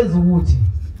abantu abenza ukuthi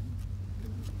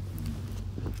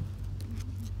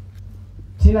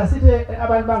thina sithi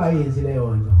abantu bangayenzi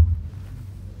leyo nto.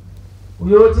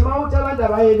 Uyothi mawuthi abantu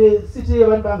abayele sithi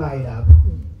abantu bangayi lapho.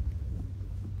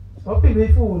 Awuphinde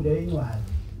uyifunde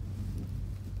incwadi.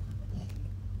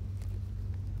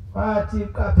 Wathi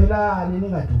qaphelani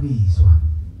ningadukiswa.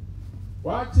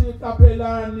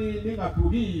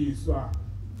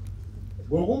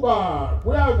 Ngokuba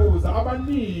kuyakuza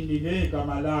abaningi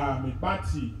ngegama lami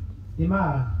bathi.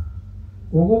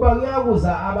 Ngokuba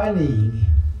kuyakuza abaningi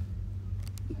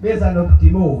beza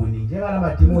nobudimoni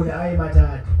njengalamadimoni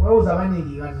ayimathathu. Wawuza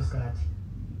abaningi ngaleso sikhathi.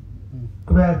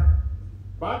 Qhubeka.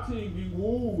 Bathi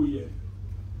nginguye.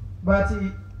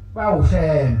 Bathi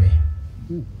bawuShembe.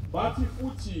 Bathi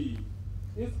futhi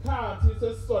isikhathi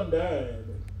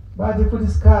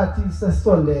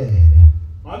sesisondele.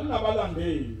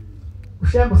 Maningabalandeli.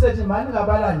 uShembe usethi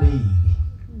maningabalandeli.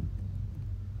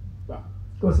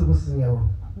 Nkosi kusingewo.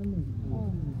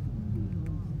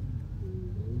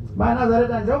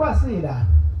 lamaNazaretha njengoba sila.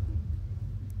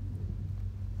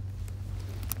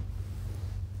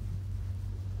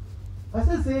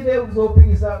 Asisile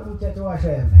ukuzophikisa umthetho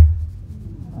waShembe.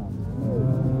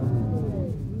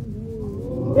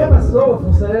 Yeba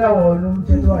sizovuselela wona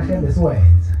umthetho waShembe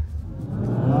siwenza.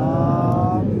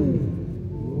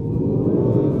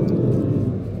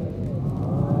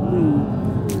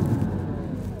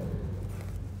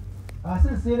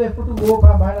 Asisile futhi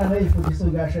ngophambana nezifundiso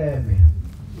zikaShembe.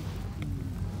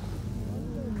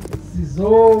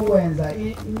 Sizokwenza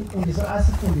imfundiso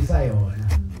asifundisa yona.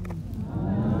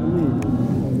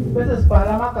 Bese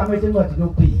sibhala amagama ethu encwadini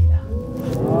yokuphila.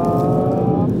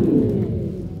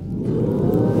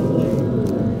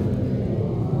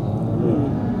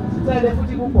 Sicela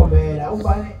futhi ukugomela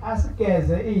ubani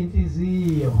asigeze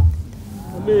inhliziyo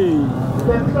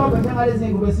bemhlophe njengalezi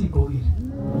ngubo esigqokile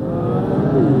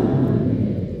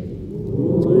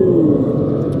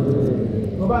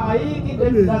ngoba ayikho into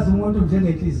engilazi umuntu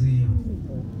njengenhliziyo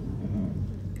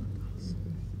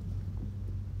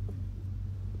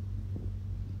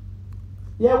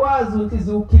yakwazi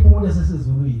inhliziyo ukukhipha umuntu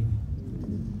esesizulwini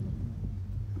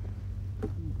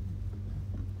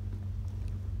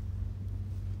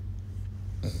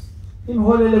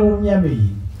imholele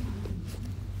umnyameni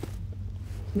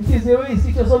inhliziyo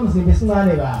isitho somzimba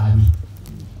esincane kabi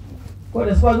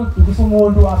kodwa sikwazi ukudukisa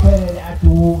umuntu aphelele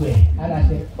aduke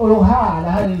alahle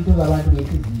olohala hale into zabantu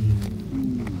ngenhliziyo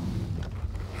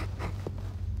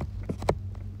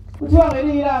kuthiwa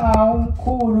ngelinye ilanga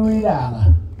umkhulu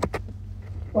ilanga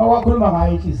wakhuluma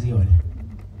ngayo inhliziyo le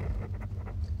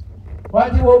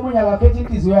wathi omunye akakhetha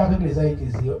inhliziyo yakhe kuleza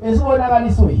inhliziyo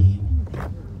esibonakaliswe yini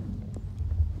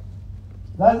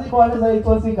zazikhona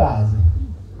ezayicotsa igazi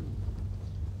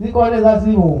zikhona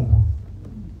ezazibomvu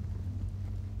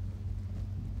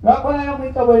ngakhona yonke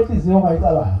inhlobo yenhliziyo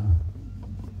ongayicabanga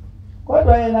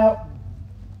kodwa yena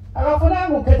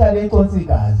akafunanga ukukhetha le icotsa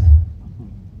igazi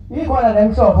ikhona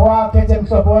nemhlophe wakhetha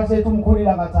emhlophe wasethi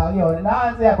umkhulila ngathaki yona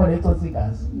nansi yakho le icotsa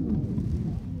igazi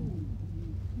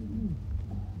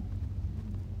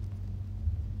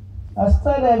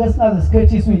asiceleke singaze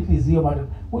sikhethiswe inhliziyo manje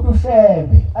ukuthi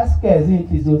uShembe asigeze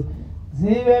inhliziyo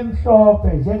zibe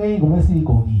mhlophe njengeyingubo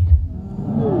esiyigqokile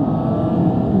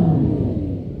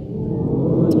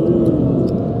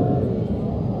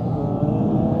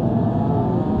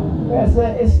bese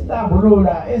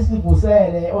isitambulula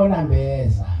esivusele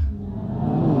onambeza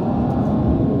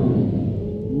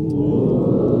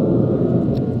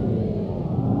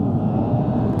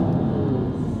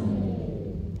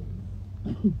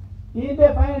into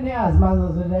efanele niyazi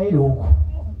mazozela yilokhu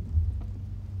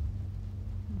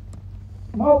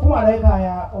uma uphuma la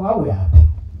ekhaya ungabuyaphi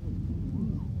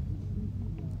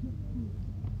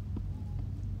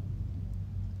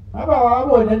aba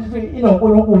wabona ukuthi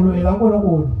inoNkulunkulu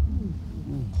ekaNkulunkulu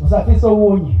usafisa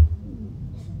okunye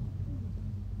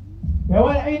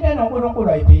yabona into enoNkulunkulu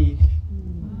ayipheli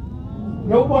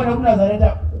yobona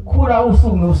uNazaretha khula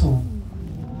usuku nosuku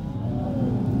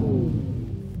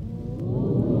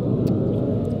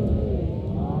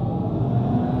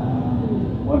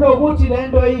ukuthi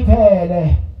lento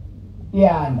iphele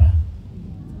yana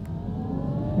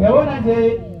yabona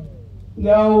nje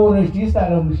yawu-register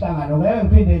lo mhlangano ngeke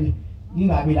ngiphinde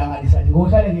ngingabilanganisa nje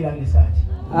ngohlale ngilanganisathi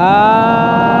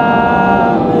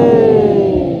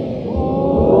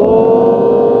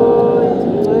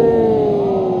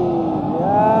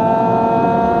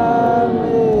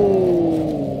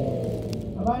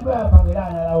abantu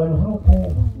bayaphangelana la wena ufuna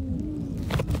ukuphuma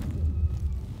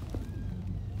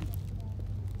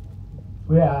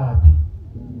uyaphi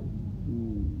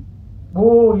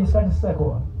isikhathi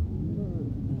sisekhona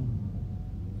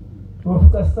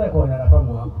ufuthi sisekhona lapha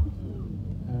ngakho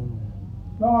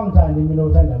nongangithandi mina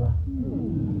uthanda ba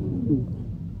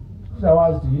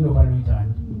uzawazi ukuthi yini okanye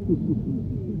uyithanda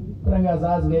kodwa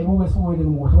ngiyazazi ngeyibuke esiwele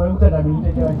ngomuhle wayekuthanda mina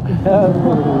into ekanje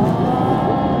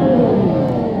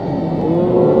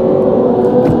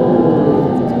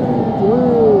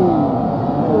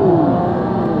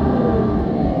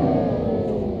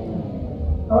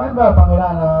abantu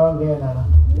bayaphangelana bangena la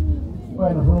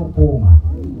wena ufuna ukuphuma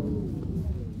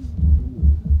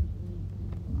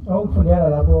okufundela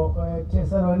lapho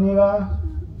Thessalonika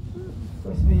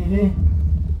kwesibili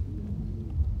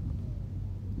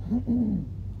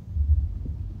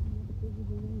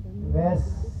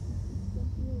verse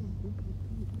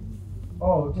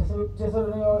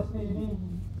Thessalonika kwesibili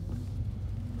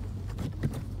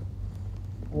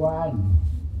 1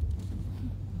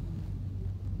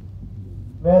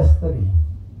 verse 3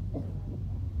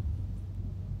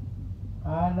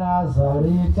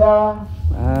 Anazaretha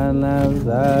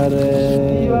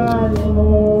Ibani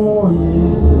moyi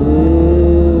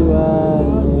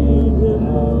Ibani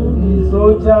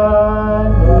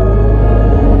Sochanda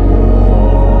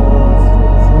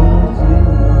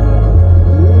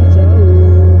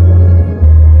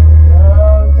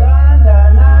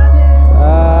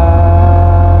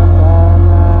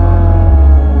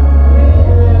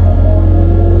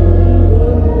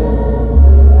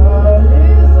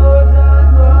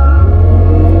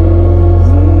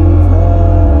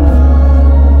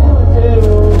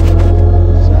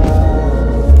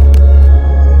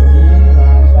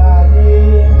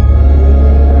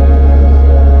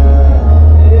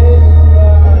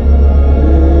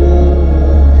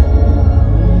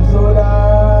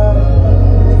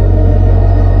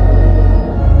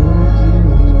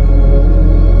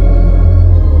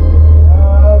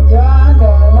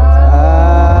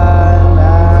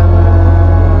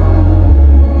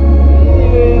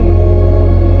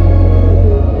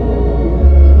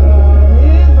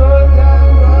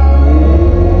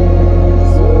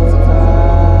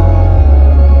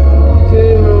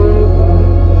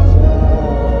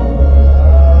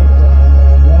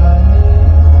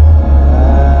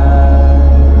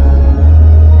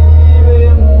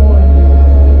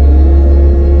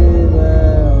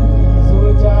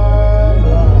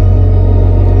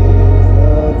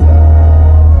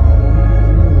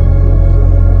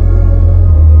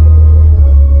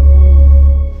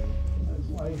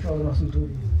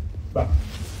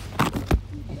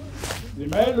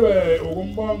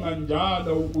ukumbonga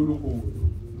njalo uNkulunkulu.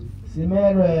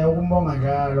 Simelwe ukumbonga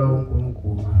njalo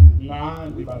uNkulunkulu.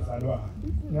 Ngani bazalwane.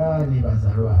 Ngani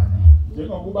bazalwane.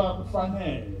 Njengokuba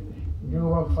kufanele.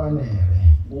 Njengoba kufanele.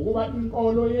 Ngokuba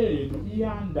inkolo yenu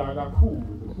iyanda kakhulu.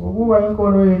 Ngokuba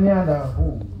inkolo yenu iyanda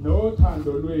kakhulu.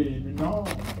 Nothando lwenu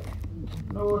nonke.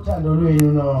 Nothando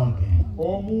lwenu nonke.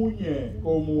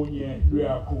 Omunye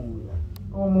luyakhula.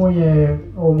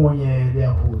 Omunye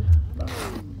luyakhula.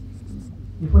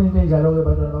 Ifuna into enjalo ke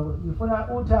bantwana bakho. Ifuna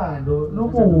uthando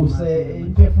lubuse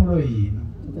imphefumulo yenu.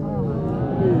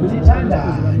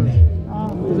 Sithandane.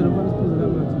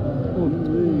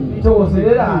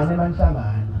 Ithokozelelane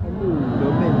manhlangana.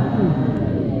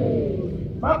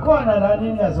 Bakhona la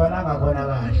ningazwananga khona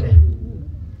kahle.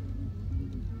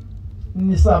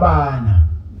 Nisabana.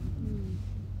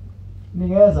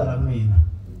 Ningeza la mina.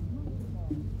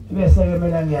 Bese ke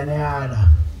mina ngiyaneyala.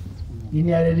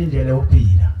 Nginiyalela indlela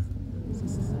yokuphila.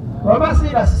 Ngoba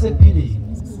sila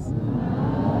sisephilini.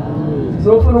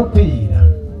 Sizofuna ukuphila.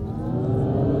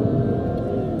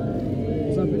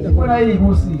 Kuna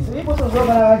ibusisi. Ibuso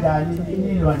zoba kanjani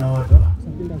inilwa nodwa.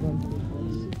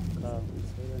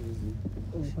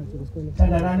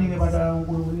 Thandanani ke bantwana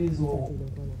uNkulunkulu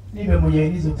nibe munye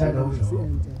nizothanda uJehova.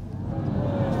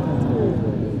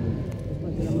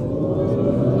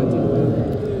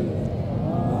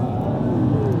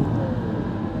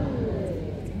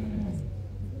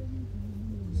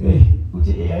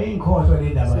 Uthi ayinkohlwa le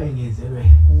ndaba engenzelwe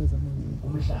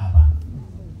umhlaba.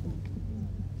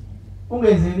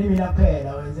 Ungenzeli mina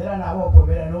kuphela wenzela nabo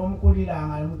ophobela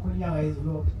nomkulilanga nomkulinyanga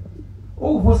izulu.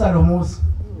 Ukuvusa lo musa.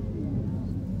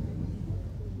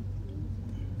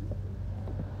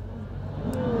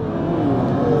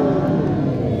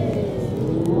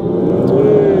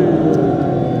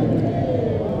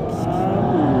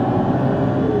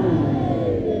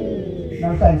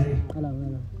 Namhlanje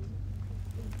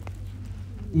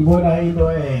ibona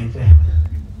into enhle.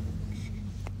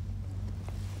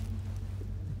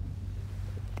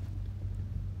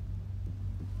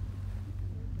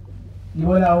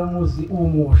 Ngibona umuzi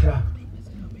umusha.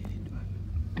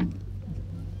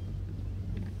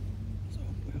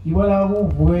 Ngibona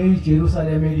kuvuke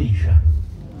iJerusalem elisha.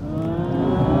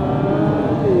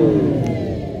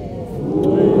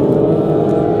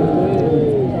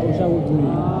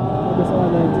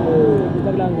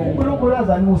 uNkulunkulu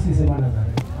azanibusise emaNazaretha.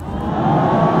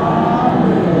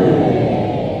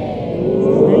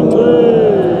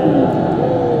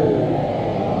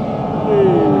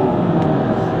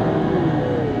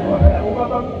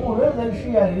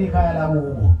 Ikhaya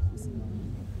lakubo.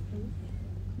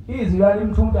 Izwi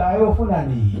limthutha ayofuna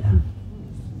nina.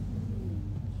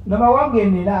 Noma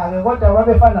wangeni la ke kodwa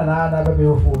babefana nana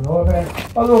bebeyofuna ngoba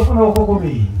bazofuna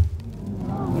ukukubini.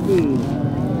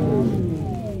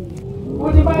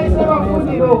 Uthi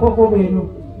bayisebafuni lokho kubenu.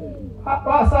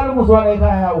 Basala umuzwana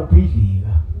ekhaya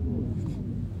ubhidlika.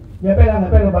 Ngempela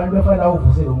abantu befana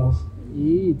uvuse lo musa.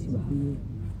 Yithi ba.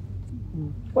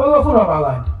 Bazofuna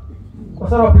bakanti.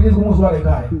 Kusala waphikiza umuzi wale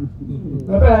ekhaya.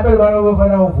 Ngempela bana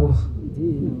bafana uvusa.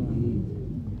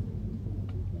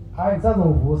 Hayi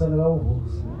ngisazovusa nika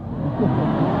uvusa.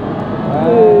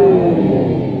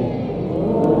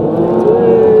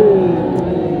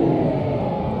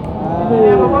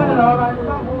 Ngiyabona la abantu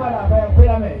bavuka lapha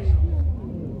yaphela amehlo.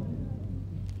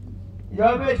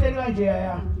 Njengoba ehleli kanje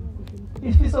ya.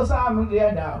 Isifiso sami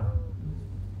ngiyandawo.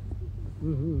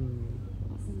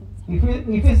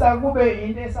 Ngifisa kube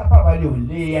into esaphavaliwe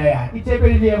leya ya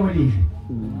ithebeli liyeko lihle.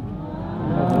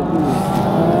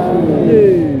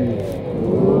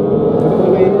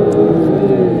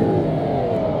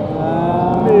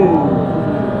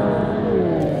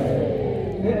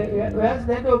 Yazi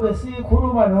lento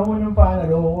besikhuluma nomunye umfana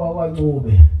lo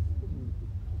wakwaNcube.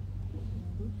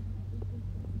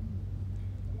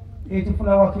 Ethi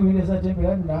funa kwakhiwe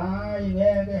sathembela nayi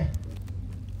ngeke.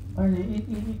 Manje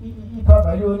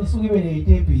iphavalioni isuke ibe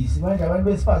nezitebhisi manje abantu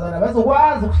besifazana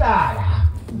bazokwazi ukuhlala.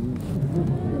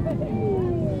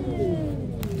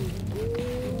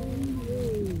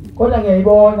 Kodwa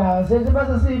ngiyayibona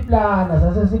sesibase siplana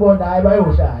sasesibona hayi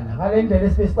bayohlala ngale ndlela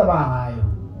esibesicabanga ngayo.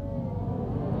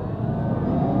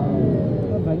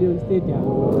 Bavaliwe stadium.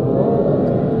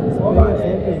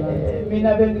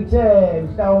 Mina bengithe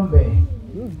mhlawumbe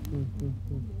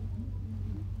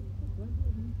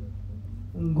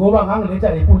ngoba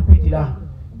ngangiletha le pulpit la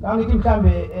ngangithi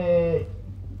mhlambe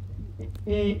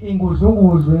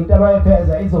ingudlungudlu into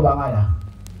abayepheza izoba ngala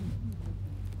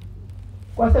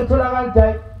kwasetholakala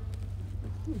ukuthi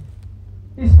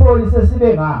isipoli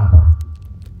sesibe ngapha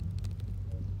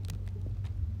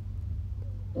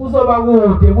uzoba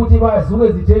kude ukuthi bazuke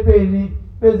ezithempeli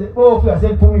beze bofika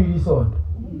seliphumile isonto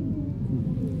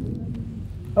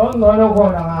Ongcono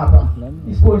khona ngapha.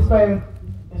 Isikole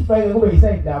sifake kube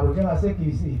yiside labo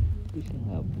njengaseGC.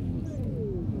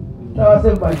 Tawa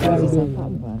sengibajalo.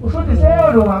 Ushuthi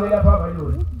seyolunga ke lapha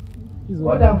abalulu.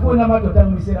 Kodwa ngifuna amadoda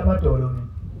angimisela amadolo mina.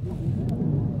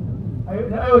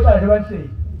 Ayohlala nje banhle.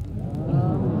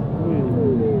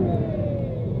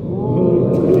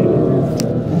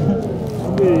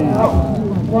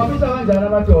 Wamisa kanjani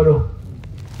amadolo?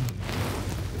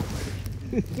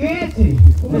 Kithi,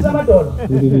 umisa amadolo.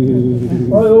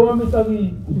 Oyo wamisa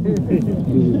kimi.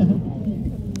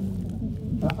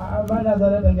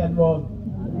 lamaNazaretha ngiyabonga.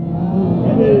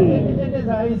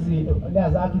 Yenza izinto,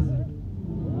 ngiyazakha izinto.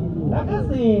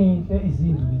 Lakazinhle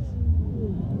izindlu lezi.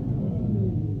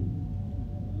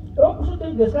 Okusho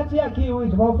ukuthi ngesikhathi yakhiwe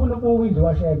indlu bafuna ukubuka indlu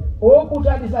kaShembe. Ukuthi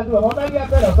athi sakhiwa ngoba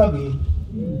kuyaphela usangeni.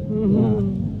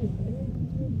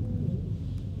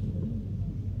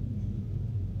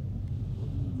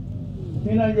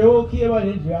 Mina nje okhiye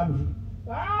balendlu yami.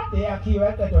 Kade yakhiwa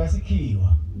yaqedwa yasikhiwa.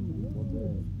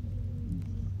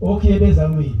 Okhiye beza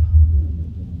mina.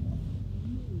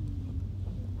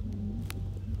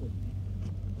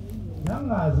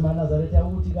 Nangazi lamaNazaretha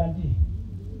ukuthi kanti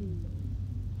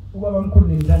ubaba mkhulu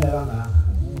ngimthanda kangaka.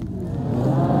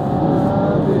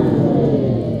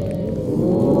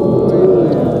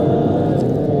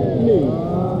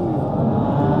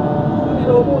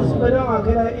 Lo muzi bena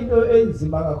ngakhela into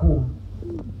enzima kakhulu.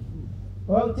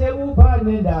 Wakuthe upha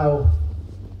nendawo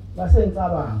base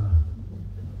ngicabanga.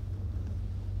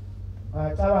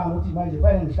 Ngacabanga ukuthi manje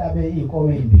kufanele ngihlabe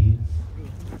inkomo ezimbili.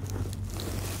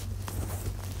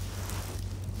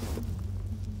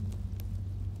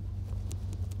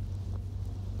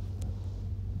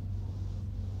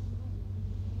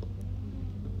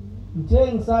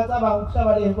 Nje ngisacabanga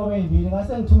ukuhlaba le inkomo ezimbili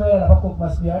ngase ngithumela lapha gogo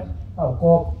Masibiyati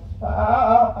awugogo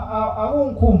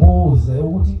akungikhumbuze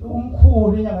ukuthi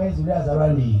umkhulu inyanga yezulu yazalwa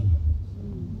nini.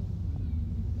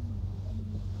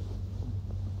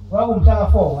 Wakumhla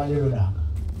ka4 ngalelo langa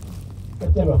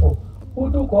September 4.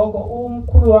 Uthi ugogo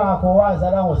umkhulu wakho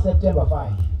wazala ngoSeptember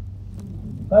 5.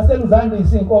 Base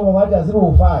ngizandisa inkomo ngathi azibe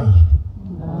u5.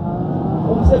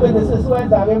 Umsebenzi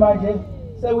sesiwenza ke manje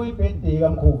sekuyibirthday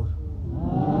kamkhulu.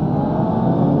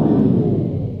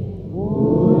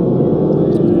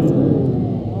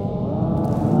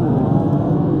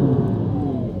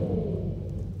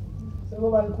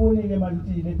 Sekuba likhuni ke manje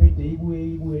uthi le birthday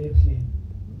ibuye ebuhleni.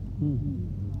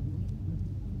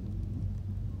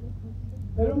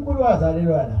 Pero umkhulu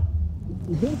wazalelwa la.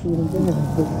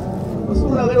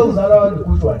 Usuka ke lokuzalwa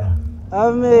ligujwa la.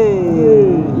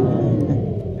 Amen.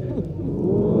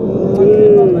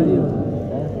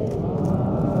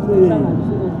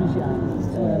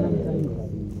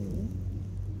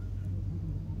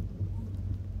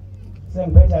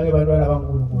 Sengiphetha ke bantwana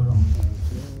baNkulunkulu.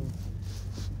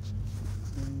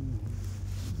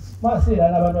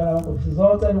 Masila nabantwana baNkulunkulu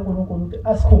sizocela uNkulunkulu ukuthi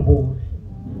asikhumbule.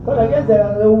 Kodwa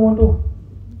kuyenzeka ke umuntu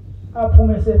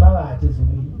aphume sephakathi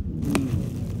ezulwini.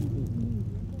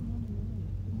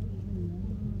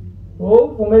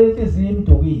 Uvumela inhliziyo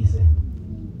imdukise.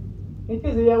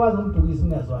 Inhliziyo iyakwazi umdukisa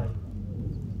ungazwayo.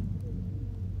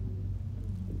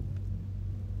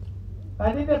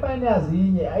 Kanti into efanele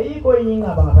yazinye ayikho enye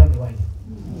ingaba ngaphandle kwayo.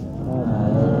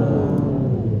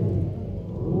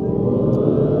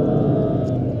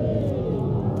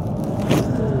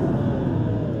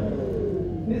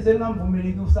 Nize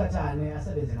ngamvumeleki uSathane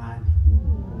asebenze ngani.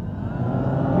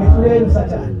 Ngifuleni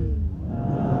uSathane.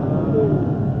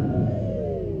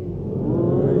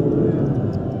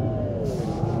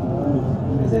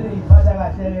 Bese ngiphatha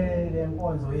kahle le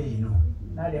nkonzo yenu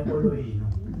nale nkolo yenu.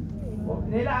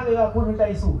 Nelake kakhulu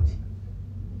uNhlayisuthi.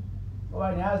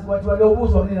 Ngoba niyazi ukuthi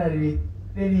walobuzwa kunina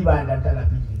leli banda mhlala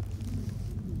phezulu.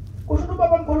 Kusho ukuthi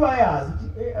ubaba mkhulu wayazi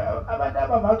ukuthi abantu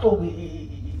abamaxoki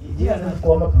idina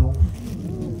nesigoma blue.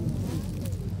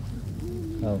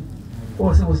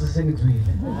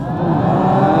 Sengizwile.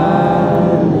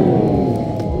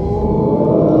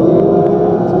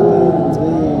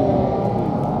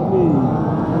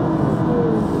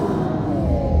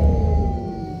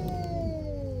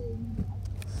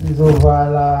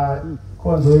 Sizovala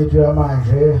inkonzo yethu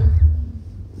yamanje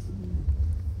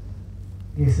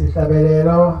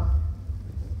isihlabelelo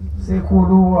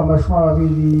sekhulu amashumi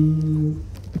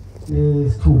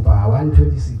 26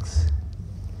 126.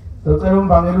 Docela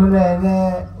umbangela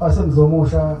unene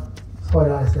wasemzomusha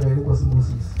sikhola isibele inkosi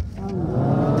Moses.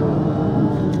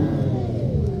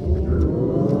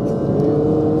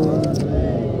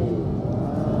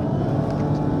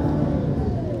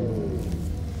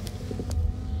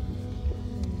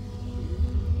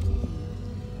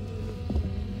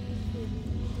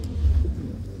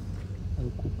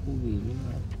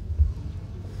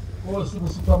 Inkosi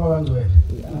kusipha abangcwele.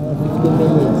 15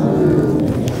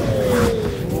 minutes.